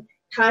can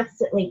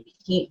constantly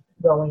keep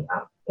going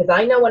up. Because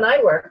I know when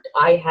I worked,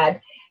 I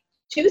had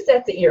 2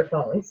 sets of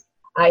earphones.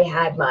 I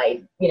had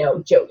my,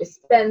 Joe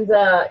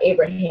Dispenza,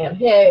 Abraham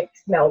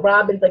Hicks, Mel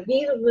Robbins. Like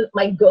these are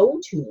my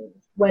go-tos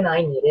when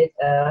I needed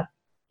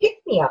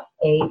pick-me-up.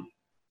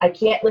 I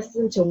can't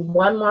listen to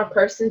one more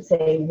person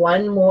say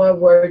one more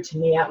word to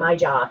me at my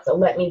job. So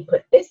let me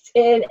put this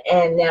in,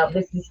 and now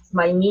this is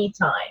my me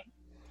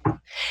time.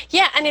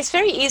 Yeah, and it's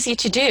very easy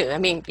to do. I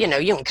mean, you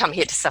can come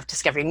here to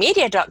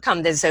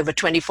selfdiscoverymedia.com. There's over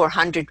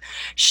 2,400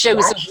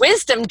 shows of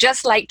wisdom,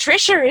 just like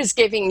Trisha is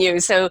giving you.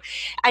 So,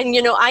 and,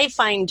 I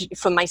find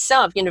for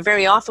myself,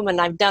 very often when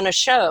I've done a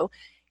show,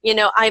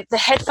 the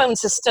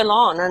headphones are still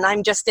on and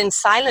I'm just in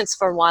silence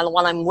for a while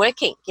I'm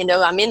working.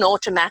 I'm in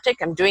automatic,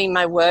 I'm doing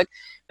my work,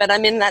 but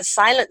I'm in that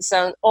silent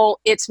zone. Or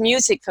it's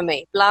music for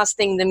me,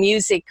 blasting the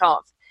music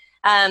off.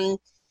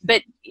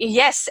 But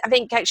yes, I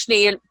think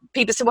actually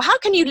people say, well, how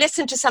can you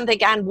listen to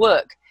something and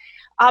work?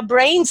 Our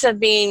brains are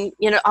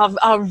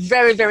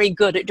very, very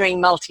good at doing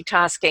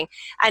multitasking.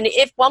 And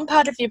if one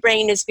part of your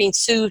brain is being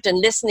soothed and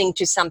listening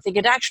to something,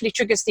 it actually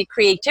triggers the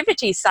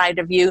creativity side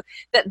of you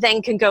that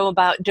then can go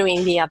about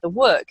doing the other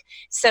work.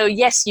 So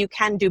yes, you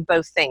can do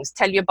both things.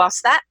 Tell your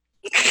boss that.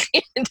 Tell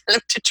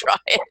him to try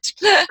it.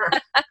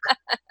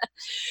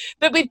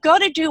 But we've got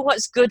to do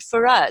what's good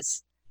for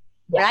us.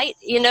 Yes. Right?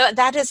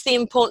 That is the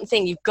important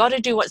thing. You've got to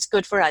do what's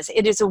good for us.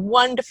 It is a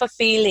wonderful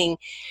feeling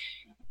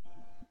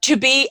to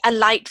be a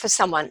light for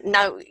someone.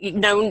 Now,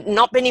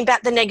 not bringing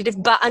back the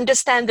negative, but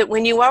understand that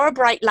when you are a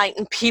bright light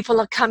and people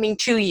are coming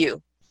to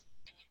you,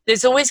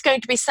 there's always going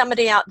to be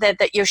somebody out there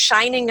that you're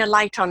shining a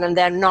light on and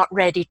they're not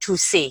ready to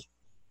see.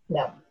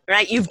 No.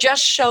 Right? You've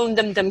just shown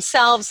them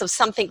themselves of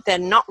something they're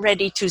not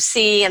ready to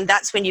see. And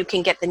that's when you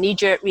can get the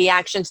knee-jerk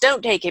reactions.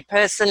 Don't take it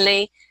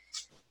personally.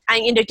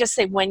 And, just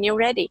say, when you're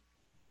ready.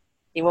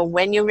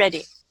 When you're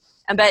ready.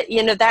 But,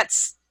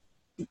 that's,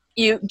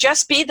 you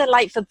just be the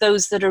light for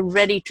those that are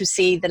ready to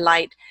see the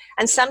light.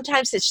 And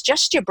sometimes it's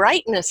just your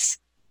brightness.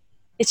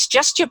 It's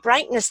just your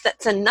brightness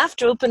that's enough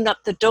to open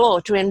up the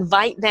door to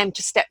invite them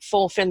to step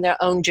forth in their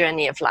own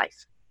journey of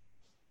life.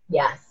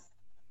 Yes.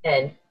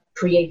 And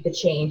create the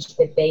change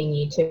that they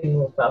need to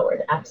move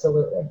forward.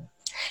 Absolutely.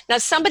 Now,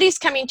 somebody's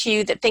coming to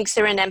you that thinks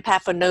they're an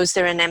empath or knows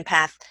they're an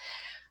empath.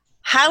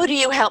 How do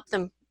you help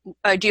them?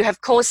 Do you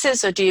have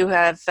courses, or do you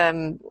have,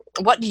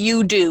 what do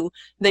you do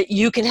that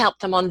you can help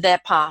them on their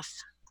path?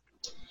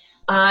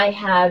 I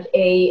have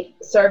a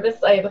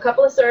service. I have a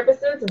couple of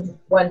services,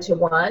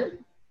 one-to-one,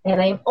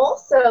 And I'm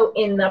also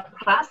in the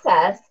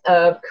process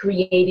of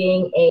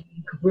creating a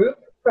group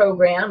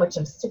program, which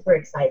I'm super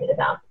excited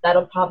about.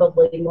 That'll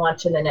probably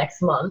launch in the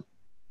next month.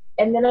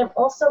 And then I'm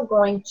also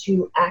going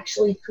to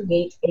actually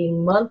create a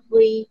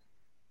monthly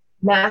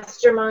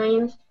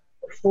mastermind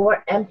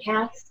for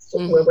empaths,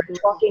 where we're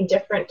talking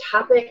different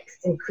topics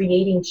and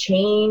creating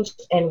change,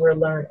 and we're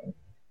learning.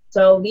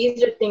 So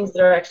these are things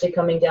that are actually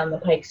coming down the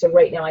pike. So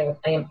right now I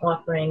am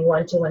offering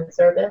one-to-one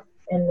service,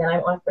 and then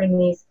I'm offering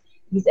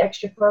these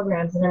extra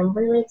programs, and I'm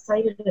really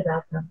excited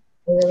about them.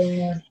 I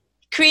really am.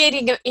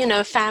 Creating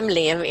a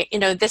family.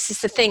 This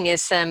is the thing,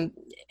 is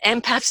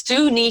empaths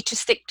do need to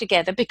stick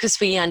together because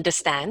we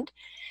understand,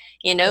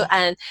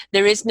 and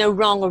there is no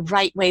wrong or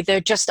right way. There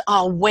just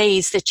are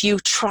ways that you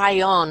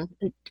try on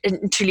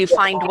until you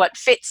find what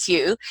fits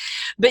you.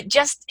 But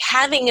just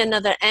having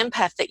another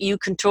empath that you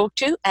can talk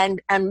to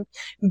and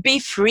be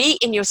free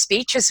in your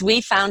speech, as we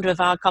found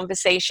with our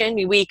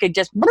conversation, we could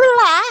just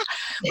blah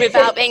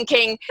without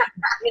thinking,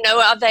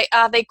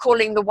 are they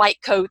calling the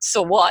white coats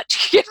or what?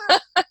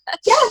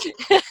 Yes.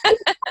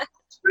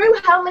 It's true.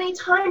 How many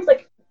times,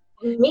 like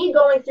me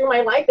going through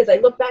my life, as I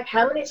look back,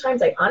 how many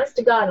times, like, honest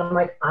to God, I'm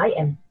like, I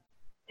am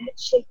that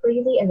shit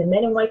crazy, and the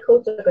men in white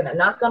coats are going to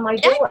knock on my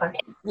door.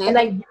 And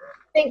I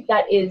think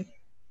that is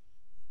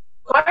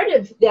part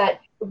of that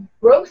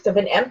growth of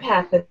an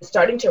empath, and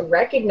starting to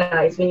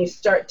recognize when you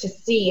start to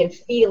see and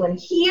feel and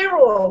hear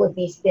all of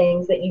these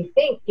things that you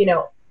think,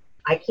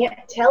 I can't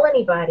tell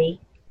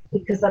anybody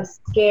because I'm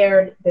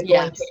scared they're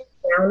going to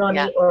look down on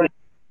me, or I'm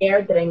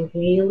scared that I'm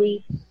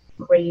really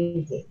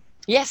crazy.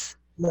 Yes.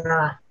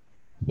 Yeah.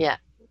 Yeah.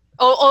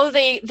 Or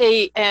they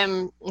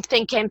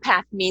think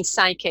empath means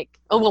psychic.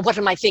 Oh, well, what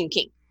am I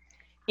thinking?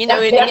 You're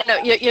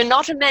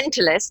not a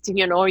mentalist,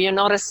 you're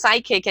not a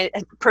psychic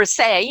per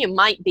se. You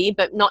might be,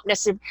 but not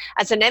necessarily.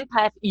 As an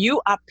empath,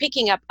 you are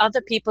picking up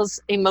other people's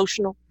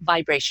emotional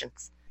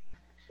vibrations,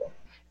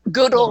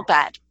 good or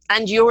bad,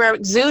 and you're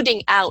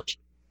exuding out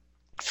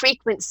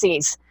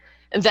frequencies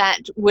that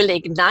will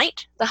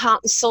ignite the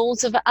heart and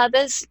souls of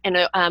others,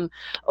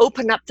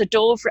 open up the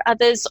door for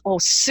others,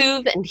 or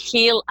soothe and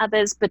heal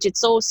others. But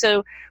it's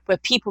also where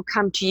people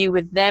come to you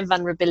with their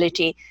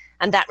vulnerability,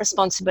 and that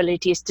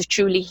responsibility is to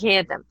truly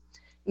hear them.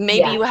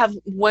 Maybe you have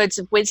words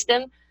of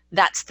wisdom.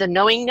 That's the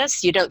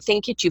knowingness. You don't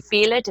think it, you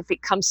feel it. If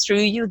it comes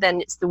through you,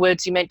 then it's the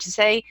words you meant to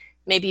say.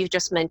 Maybe you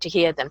just meant to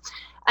hear them.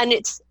 And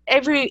it's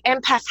every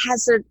empath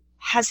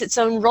has its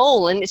own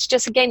role, and it's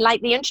just, again,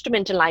 like the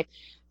instrument in life.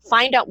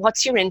 Find out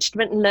what's your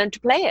instrument and learn to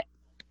play it.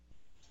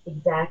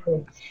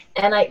 Exactly.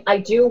 And I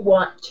do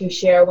want to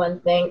share one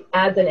thing.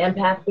 As an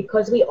empath,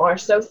 because we are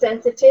so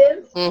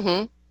sensitive,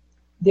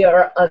 there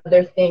are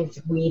other things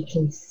we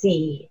can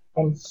see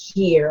and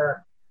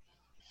hear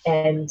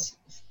and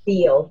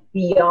feel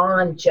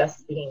beyond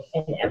just being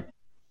an empath.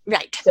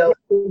 Right. So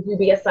could you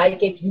be a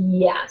psychic?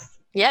 Yes.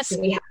 Yes.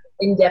 Do we have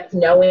in-depth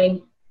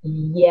knowing?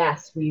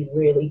 Yes, we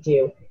really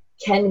do.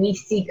 Can we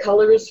see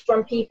colors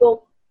from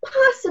people?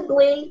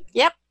 Possibly.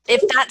 Yep.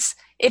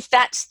 If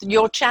that's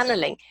your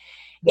channeling,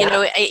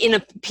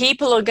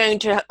 people are going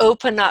to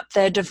open up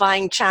their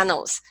divine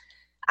channels,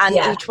 and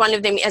each one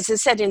of them, as I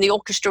said, in the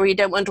orchestra, you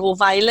don't want all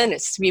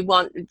violinists. We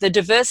want the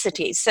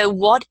diversity. So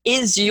what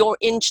is your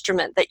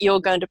instrument that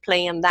you're going to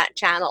play in that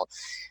channel?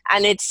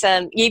 And it's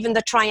even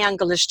the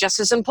triangle is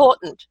just as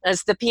important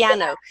as the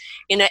piano.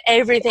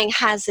 Everything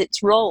has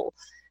its role,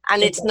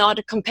 and it's not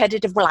a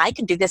competitive, well, I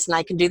can do this and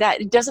I can do that.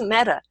 It doesn't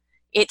matter.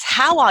 It's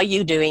how are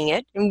you doing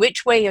it, in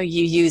which way are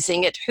you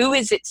using it, who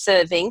is it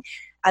serving,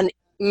 and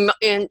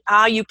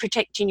are you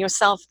protecting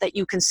yourself that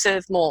you can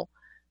serve more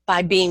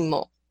by being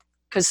more?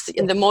 Because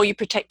the more you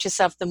protect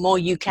yourself, the more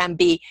you can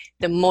be,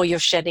 the more you're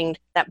shedding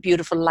that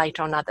beautiful light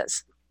on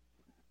others.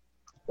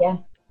 Yeah.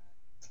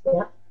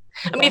 Yeah.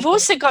 And we've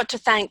also got to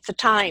thank the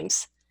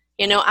times.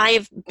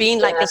 I've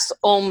been like this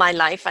all my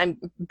life. I'm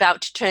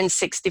about to turn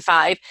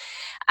 65.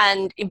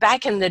 And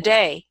back in the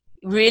day,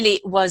 really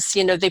was,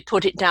 they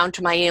put it down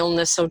to my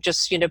illness, or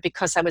just,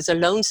 because I was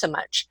alone so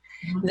much,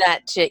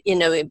 that,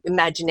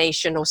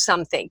 imagination or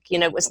something,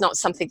 it was not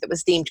something that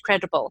was deemed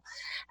credible.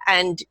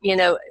 And,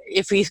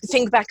 if we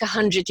think back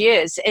 100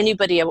 years,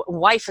 anybody, a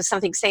wife or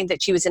something, saying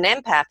that she was an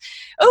empath,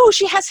 oh,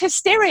 she has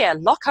hysteria,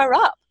 lock her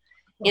up.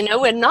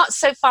 We're not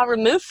so far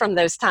removed from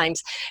those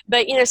times.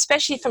 But,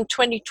 especially from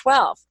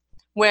 2012,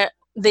 where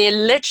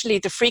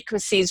the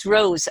frequencies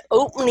rose,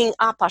 opening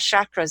up our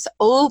chakras,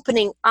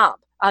 opening up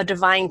our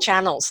divine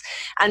channels,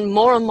 and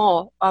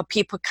more are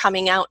people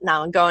coming out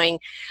now and going,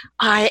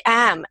 I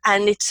am,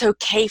 and it's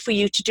okay for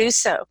you to do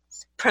so.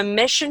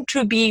 Permission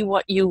to be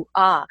what you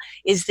are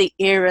is the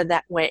era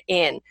that we're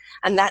in,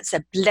 and that's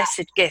a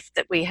blessed gift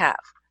that we have.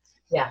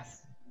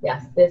 Yes.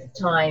 This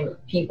time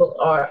people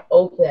are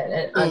open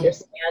and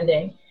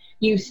understanding.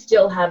 You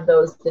still have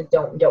those that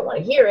don't want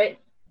to hear it,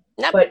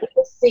 but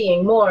we're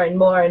seeing more and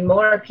more and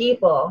more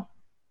people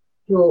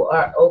who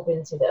are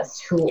open to this,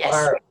 who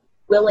are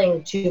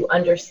willing to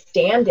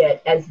understand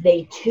it, as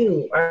they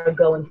too are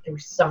going through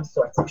some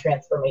sorts of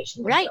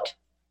transformation. Right.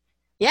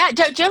 Yeah,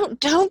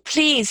 don't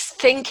please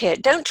think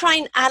it. Don't try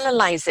and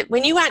analyze it.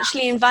 When you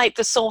actually invite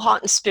the soul,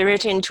 heart, and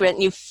spirit into it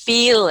and you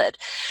feel it,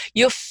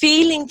 you're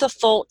feeling the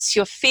thoughts,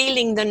 you're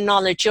feeling the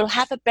knowledge, you'll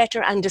have a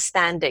better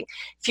understanding.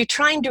 If you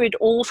try and do it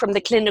all from the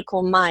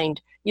clinical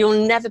mind,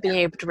 you'll never be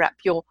able to wrap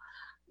your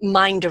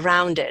mind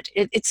around it.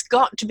 It's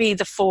got to be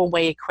the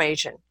four-way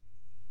equation.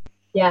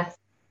 Yes,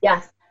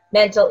 yes.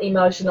 Mental,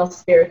 emotional,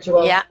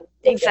 spiritual. Yeah,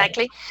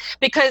 exactly.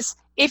 Because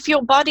if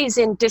your body's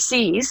in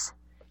disease,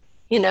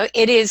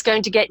 it is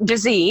going to get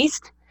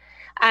diseased,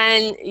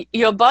 and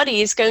your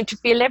body is going to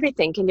feel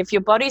everything. And if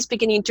your body is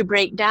beginning to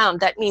break down,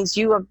 that means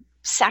you are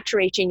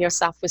saturating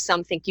yourself with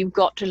something you've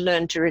got to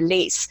learn to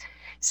release.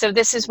 So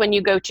this is when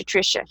you go to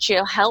Trisha.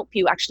 She'll help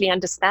you actually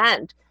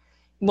understand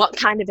what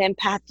kind of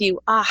empath you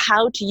are,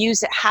 how to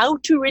use it, how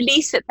to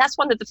release it. That's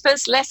one of the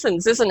first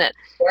lessons, isn't it?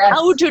 Yes.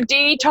 How to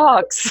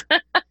detox.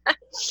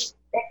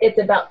 It's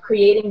about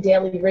creating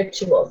daily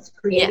rituals,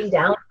 creating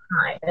downtime.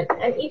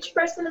 And each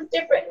person is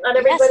different. Not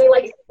everybody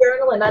likes to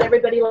journal, and not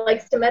everybody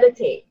likes to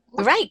meditate.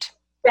 Right.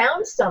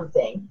 Found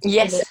something.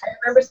 Yes. And I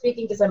remember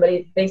speaking to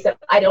somebody, they said,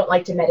 I don't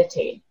like to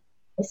meditate.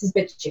 I said,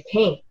 but you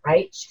paint,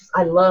 right? She goes,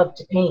 I love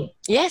to paint.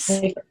 Yes.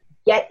 And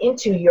get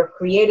into your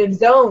creative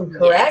zone,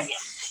 correct?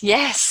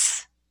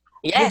 Yes.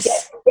 You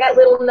get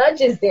little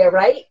nudges there,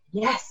 right?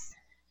 Yes.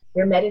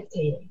 You're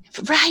meditating.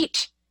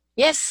 Right.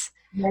 Yes.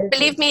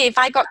 Believe me, if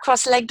I got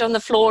cross-legged on the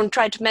floor and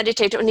tried to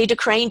meditate, I would need a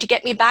crane to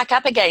get me back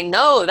up again.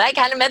 No, that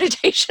kind of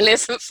meditation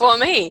isn't for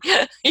me.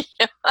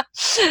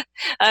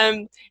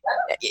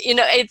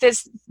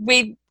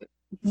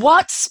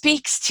 What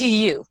speaks to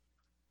you?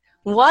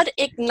 What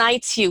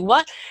ignites you?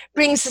 What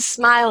brings a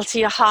smile to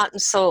your heart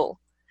and soul?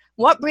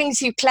 What brings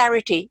you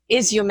clarity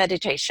is your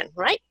meditation,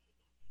 right?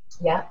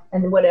 Yeah,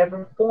 and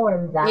whatever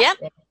form that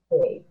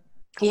takes.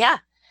 Yeah,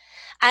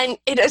 and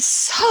it is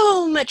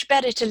so much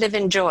better to live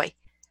in joy.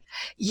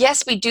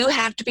 Yes, we do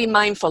have to be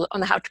mindful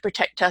on how to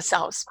protect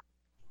ourselves.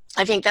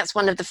 I think that's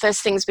one of the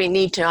first things we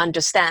need to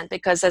understand,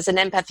 because as an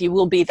empath, you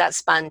will be that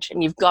sponge,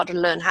 and you've got to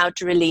learn how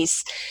to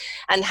release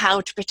and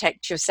how to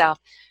protect yourself.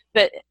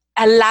 But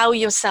allow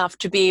yourself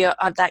to be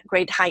at that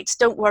great heights.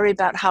 Don't worry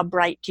about how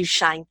bright you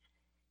shine.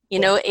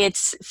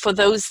 It's for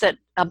those that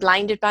are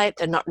blinded by it,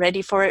 they're not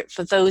ready for it.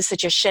 For those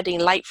that you're shedding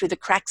light through the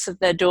cracks of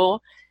their door,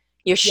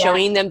 you're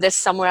showing them there's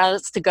somewhere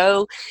else to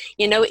go.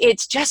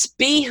 It's just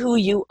be who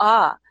you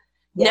are.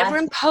 Yes. Never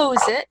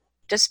impose it,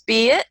 just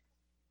be it.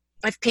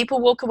 If people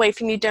walk away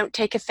from you, don't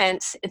take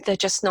offense if they're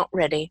just not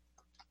ready.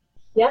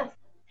 Yes.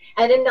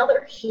 And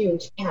another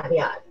huge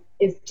caveat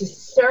is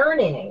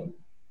discerning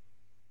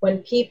when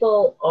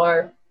people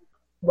are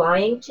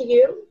lying to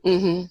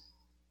you,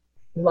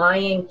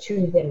 lying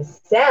to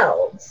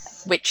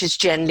themselves. Which is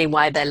generally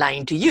why they're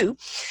lying to you.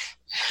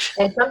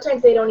 And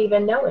sometimes they don't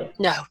even know it.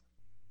 No.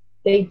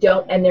 They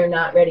don't, and they're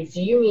not ready.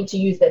 So you need to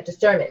use that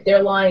discernment.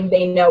 They're lying,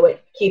 they know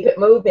it, keep it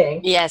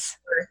moving. Yes.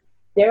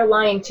 They're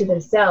lying to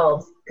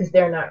themselves because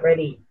they're not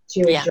ready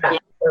to address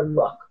or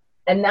look.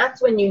 And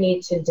that's when you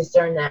need to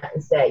discern that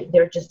and say,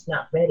 they're just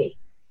not ready.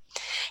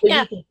 So you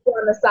can be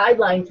on the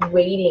sidelines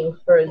waiting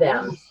for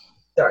them to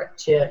start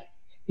to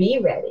be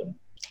ready.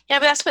 Yeah,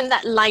 but that's when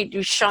that light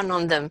is shone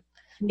on them.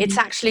 It's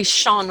actually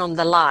shone on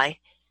the lie.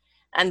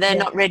 And they're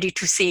not ready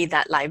to see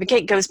that lie. Again,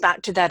 it goes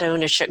back to that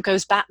ownership,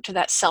 goes back to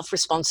that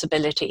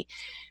self-responsibility.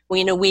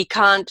 We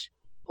can't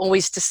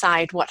always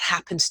decide what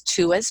happens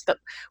to us, but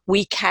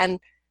we can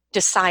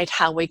decide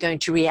how we're going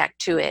to react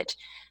to it.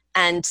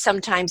 And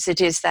sometimes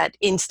it is that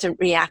instant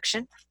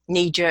reaction,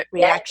 knee-jerk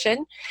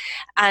reaction.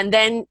 And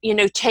then,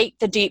 take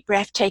the deep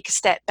breath, take a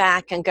step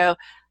back and go,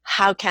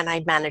 how can I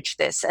manage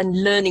this?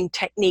 And learning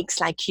techniques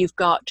like you've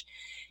got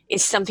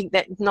is something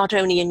that not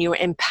only in your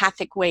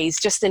empathic ways,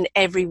 just in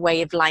every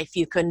way of life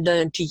you can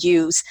learn to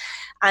use.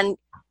 And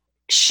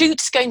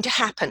shoot's going to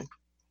happen,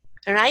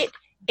 all right?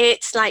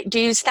 It's like, do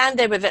you stand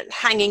there with it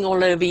hanging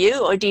all over you,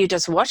 or do you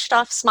just wash it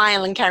off,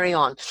 smile, and carry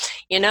on?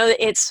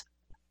 It's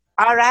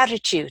our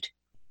attitude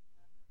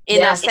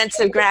in our sense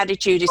of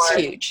gratitude is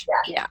huge.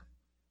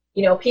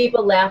 Yeah.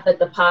 People laugh at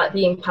the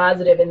being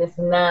positive and this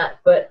and that,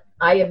 but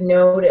I have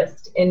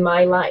noticed in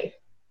my life,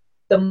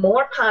 the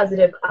more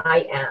positive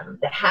I am,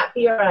 the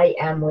happier I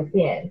am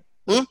within,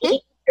 the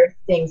easier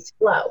things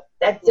flow.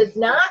 That does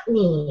not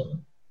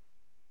mean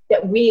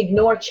that we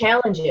ignore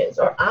challenges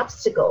or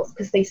obstacles,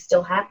 because they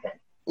still happen.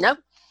 No.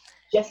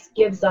 Just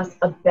gives us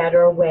a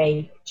better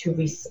way to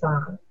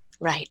respond.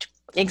 Right,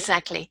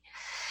 exactly.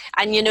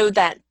 And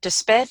that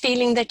despair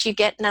feeling that you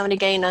get now and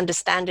again,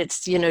 understand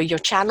it's, your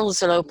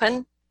channels are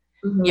open,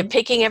 you're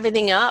picking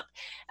everything up.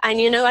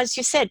 And, as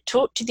you said,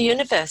 talk to the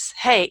universe.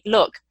 Hey,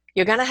 look,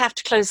 you're going to have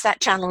to close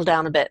that channel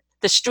down a bit.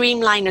 The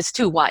streamline is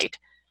too wide.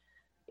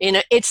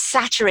 It's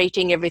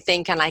saturating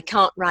everything and I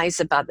can't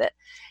rise above it.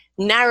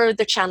 Narrow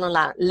the channel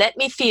out. Let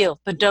me feel,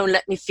 but don't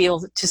let me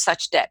feel to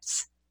such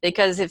depths.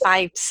 Because if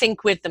I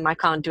sink with them, I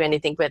can't do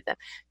anything with them.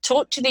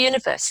 Talk to the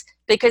universe,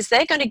 because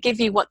they're going to give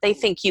you what they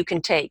think you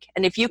can take.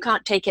 And if you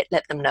can't take it,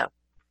 let them know.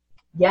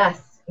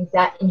 Yes.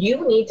 That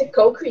you need to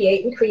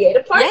co-create and create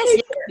a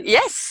partnership.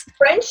 Yes.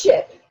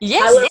 Friendship.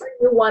 Yes. However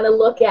you want to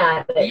look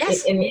at it.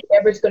 Yes. And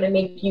whatever's going to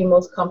make you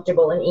most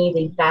comfortable and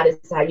easy, that is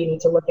how you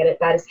need to look at it.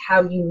 That is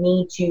how you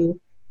need to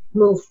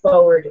move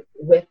forward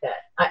with it.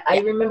 I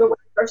remember when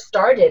I first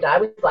started, I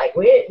was like,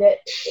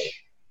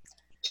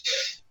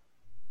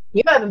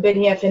 you haven't been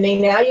here for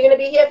me, now you're going to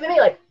be here for me.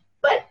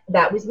 But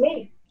that was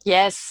me.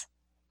 Yes.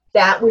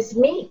 That was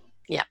me.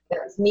 Yeah. That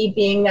was me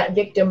being that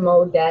victim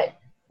mode, that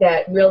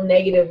real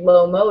negative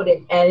low mode.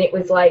 And it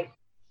was like,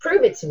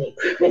 prove it to me.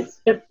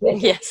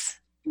 Yes.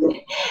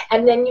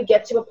 And then you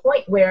get to a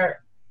point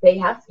where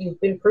you've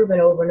been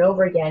proven over and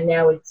over again.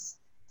 Now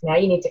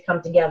you need to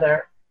come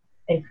together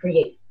and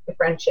create the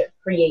friendship,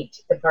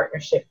 create the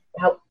partnership,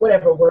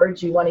 whatever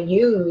words you want to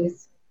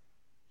use,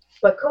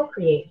 but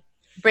co-create.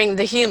 Bring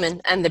the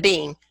human and the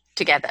being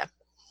together,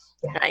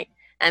 right?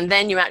 And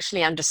then you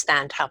actually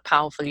understand how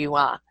powerful you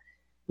are.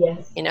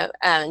 Yes.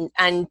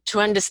 And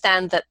to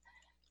understand that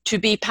to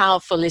be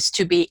powerful is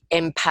to be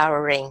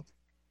empowering,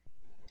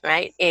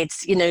 right?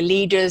 It's,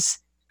 leaders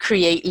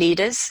create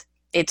leaders.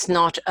 It's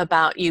not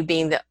about you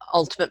being the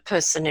ultimate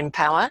person in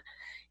power.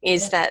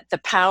 Is that the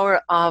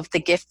power of the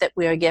gift that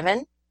we are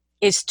given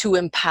is to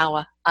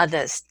empower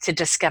others to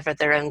discover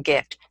their own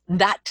gift.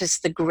 That is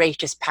the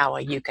greatest power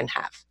you can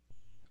have.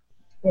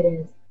 It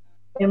is.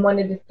 And one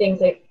of the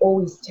things I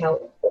always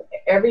tell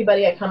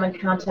everybody I come in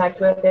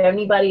contact with,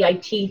 anybody I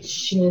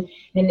teach and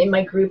in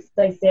my groups,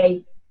 I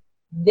say,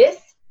 this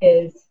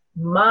is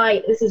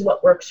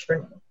what works for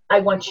me.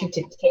 I want you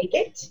to take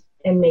it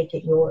and make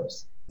it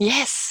yours.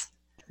 Yes.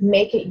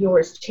 Make it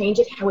yours. Change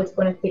it how it's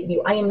going to fit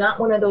you. I am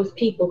not one of those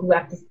people who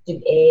have to do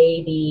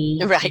A,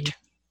 B, right. C.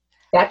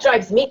 That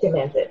drives me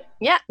demented.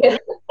 Yeah.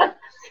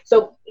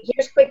 So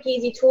here's quick,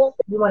 easy tools.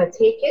 If you want to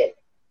take it,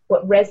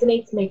 what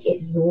resonates, make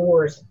it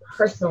yours,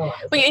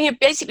 personalized. Well,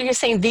 you're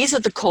saying these are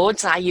the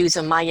chords I use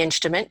on my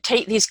instrument.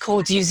 Take these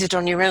chords, use it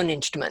on your own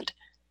instrument.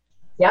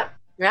 Yeah.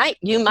 Right?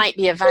 You might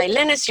be a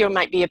violinist, you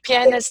might be a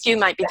pianist, you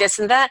might be this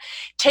and that.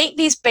 Take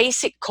these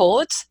basic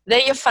chords,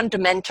 they're your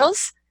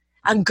fundamentals,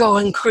 and go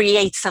and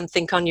create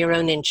something on your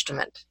own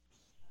instrument.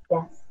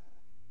 Yes.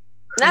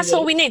 That's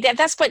all we need.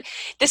 That's what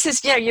this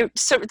is.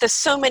 There's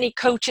so many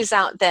coaches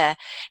out there.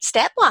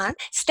 Step 1,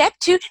 step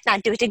 2. Now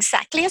do it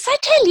exactly as I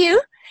tell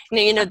you.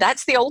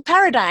 That's the old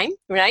paradigm,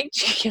 right?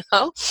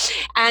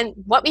 And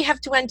what we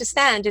have to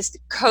understand is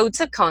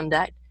codes of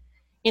conduct.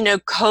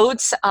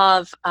 Codes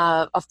of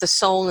the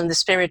soul and the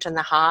spirit and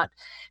the heart.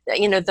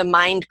 The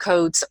mind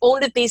codes. All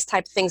of these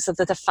type of things are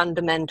the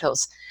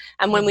fundamentals.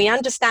 And when we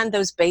understand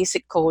those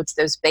basic codes,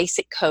 those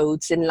basic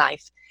codes in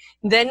life,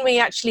 then we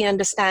actually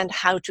understand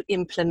how to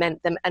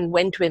implement them and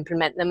when to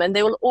implement them. And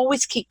they will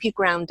always keep you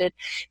grounded.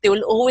 They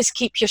will always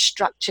keep your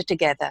structure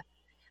together.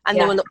 And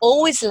they will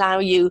always allow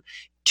you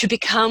to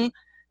become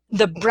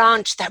the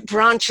branch that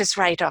branches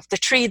right off, the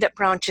tree that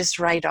branches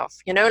right off.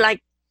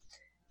 Like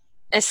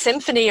a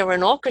symphony or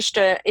an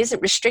orchestra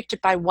isn't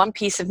restricted by one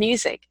piece of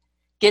music.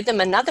 Give them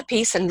another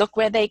piece and look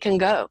where they can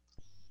go,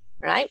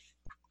 right?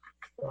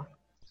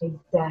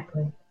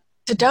 Exactly.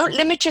 So don't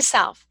limit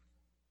yourself.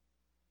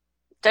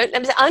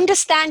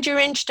 Understand your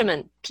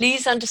instrument.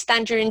 Please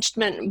understand your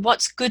instrument.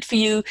 What's good for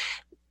you,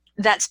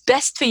 that's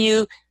best for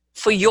you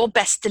for your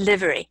best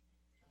delivery.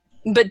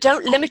 But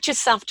don't limit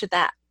yourself to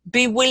that.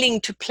 Be willing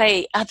to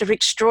play other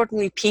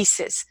extraordinary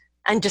pieces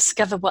and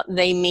discover what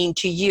they mean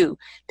to you,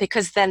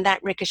 because then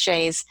that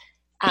ricochets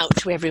out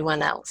to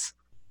everyone else.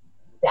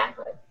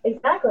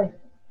 Exactly.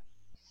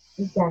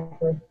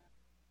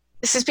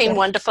 This has been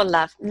wonderful,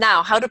 love.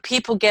 Now, how do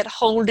people get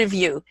hold of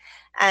you?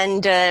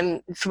 And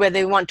whether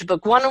they want to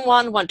book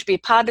one-on-one, want to be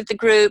part of the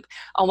group,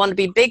 or want to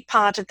be a big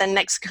part of the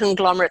next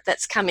conglomerate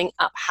that's coming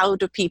up, how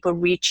do people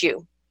reach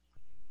you?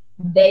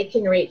 They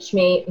can reach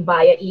me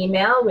via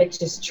email,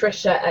 which is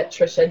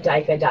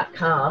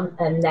Tricia@TriciaDyka.com,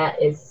 and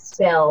that is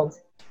spelled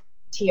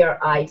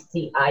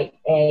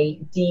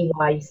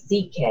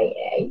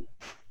TRICIADYCKA.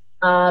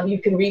 You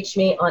can reach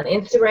me on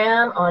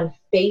Instagram, on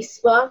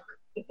Facebook.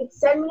 You can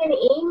send me an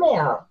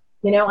email.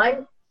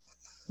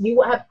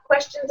 You have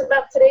questions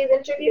about today's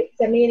interview,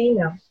 send me an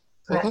email.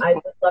 Mm-hmm. I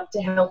would love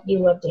to help you,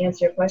 love to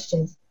answer your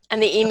questions.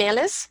 And the email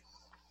is?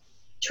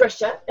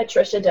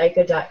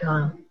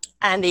 Tricia@TriciaDyka.com.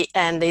 And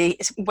the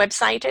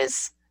website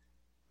is?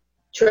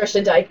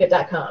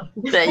 TriciaDyka.com.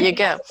 There you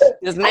go.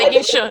 Just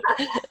making sure.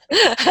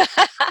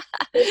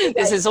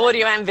 This is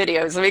audio and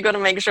video, so we've got to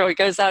make sure it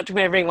goes out to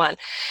everyone.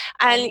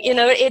 And,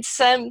 it's,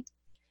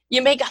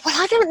 you may go,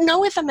 well, I don't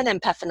know if I'm an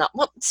empath or not.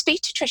 Well,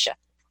 speak to Tricia.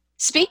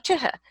 Speak to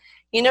her.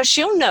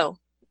 She'll know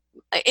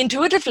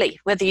intuitively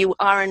whether you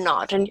are or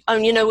not. And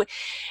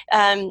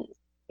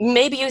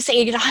maybe you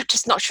say, I'm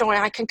just not sure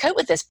I can cope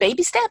with this.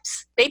 Baby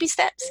steps.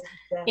 Exactly.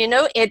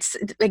 It's,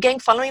 again,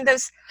 following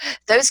those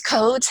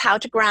codes, how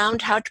to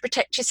ground, how to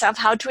protect yourself,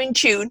 how to in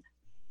tune.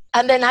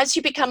 And then as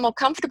you become more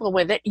comfortable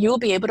with it, you'll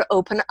be able to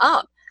open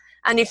up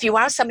And if you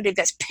are somebody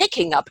that's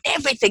picking up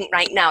everything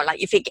right now, like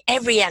you think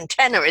every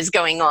antenna is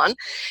going on,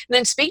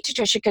 then speak to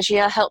Trisha, because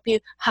she'll help you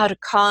how to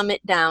calm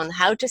it down,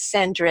 how to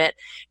center it,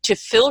 to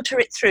filter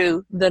it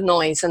through the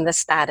noise and the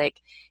static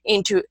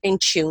into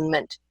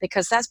attunement,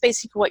 because that's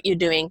basically what you're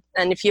doing.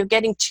 And if you're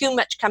getting too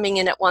much coming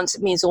in at once,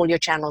 it means all your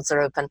channels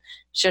are open.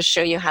 She'll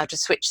show you how to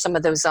switch some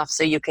of those off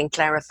so you can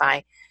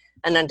clarify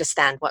and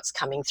understand what's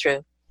coming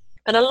through.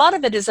 But a lot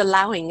of it is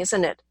allowing,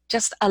 isn't it?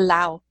 Just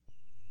allow.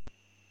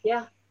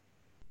 Yeah.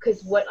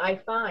 Because what I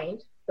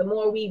find, the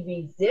more we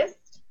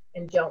resist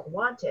and don't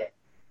want it,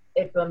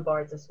 it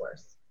bombards us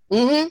worse.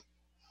 Mm-hmm.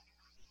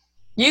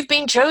 You've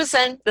been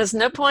chosen. There's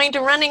no point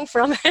in running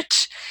from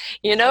it.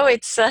 You know,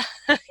 it's,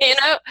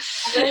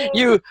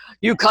 you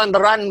can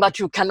run, but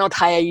you cannot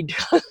hide.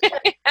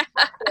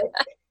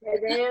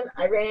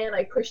 I ran,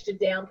 I pushed it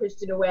down,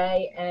 pushed it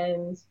away,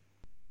 and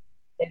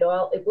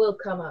it will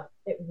come up.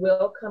 It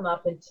will come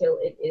up until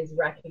it is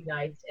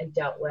recognized and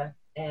dealt with.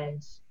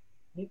 And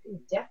you can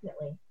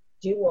definitely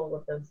do all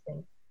of those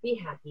things. Be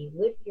happy,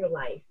 live your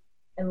life,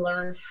 and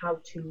learn how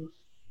to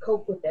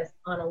cope with this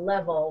on a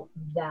level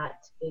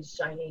that is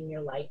shining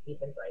your light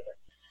even brighter.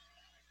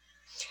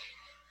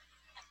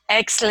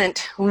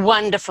 Excellent.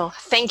 Wonderful.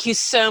 Thank you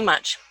so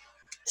much.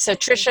 So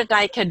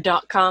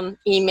TrishaDyka.com,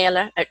 email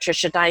her at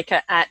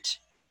TrishaDyka at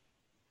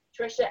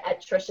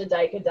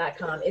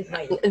Trisha@TrishaDyka.com is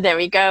my email. There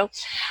we go.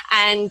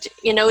 And,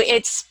 you know,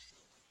 it's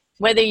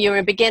whether you're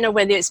a beginner,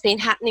 whether it's been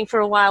happening for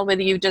a while,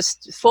 whether you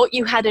just thought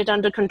you had it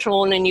under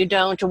control and you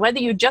don't, or whether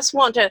you just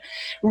want to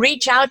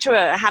reach out to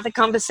her, have a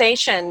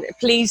conversation,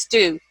 please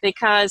do,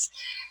 because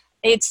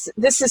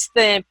this is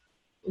the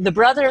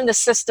brother and the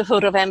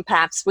sisterhood of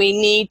empaths. We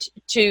need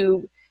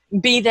to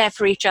be there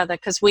for each other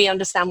because we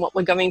understand what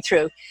we're going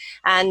through.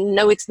 And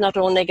no, it's not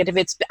all negative.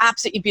 It's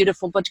absolutely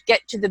beautiful. But to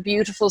get to the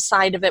beautiful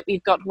side of it,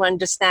 we've got to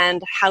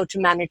understand how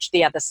to manage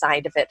the other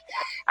side of it.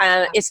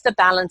 It's the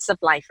balance of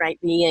life, right?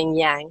 The yin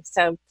yang.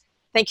 So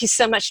thank you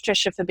so much,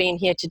 Trisha, for being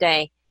here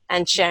today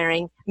and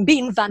sharing,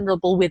 being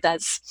vulnerable with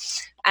us.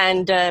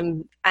 And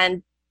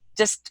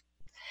just,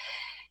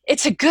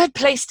 it's a good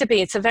place to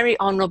be. It's a very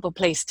honorable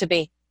place to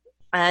be.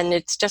 And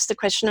it's just a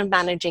question of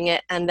managing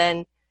it and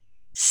then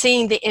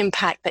seeing the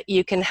impact that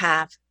you can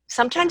have.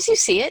 Sometimes you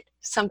see it,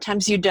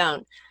 sometimes you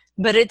don't,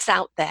 but it's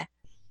out there.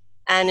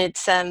 And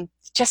it's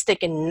just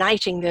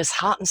igniting those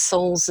heart and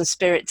souls and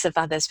spirits of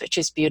others, which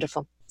is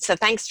beautiful. So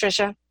thanks,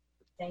 Trisha.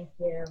 Thank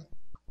you.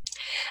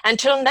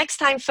 Until next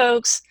time,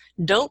 folks,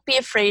 don't be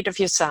afraid of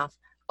yourself.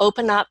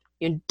 Open up.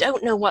 You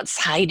don't know what's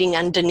hiding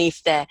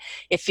underneath there.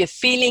 If you're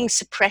feeling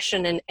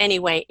suppression in any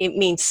way, it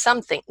means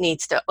something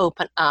needs to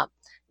open up.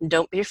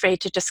 Don't be afraid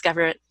to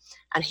discover it.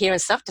 And here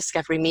at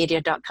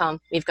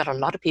selfdiscoverymedia.com, we've got a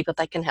lot of people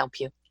that can help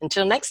you.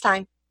 Until next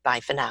time, bye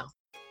for now.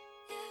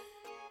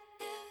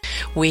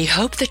 We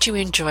hope that you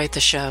enjoyed the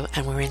show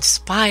and were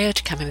inspired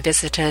to come and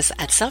visit us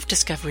at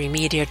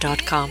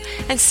selfdiscoverymedia.com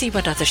and see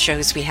what other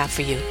shows we have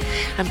for you.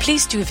 And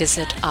please do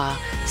visit our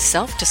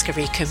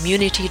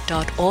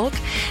selfdiscoverycommunity.org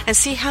and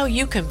see how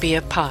you can be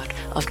a part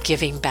of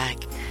giving back.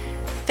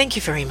 Thank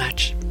you very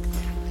much.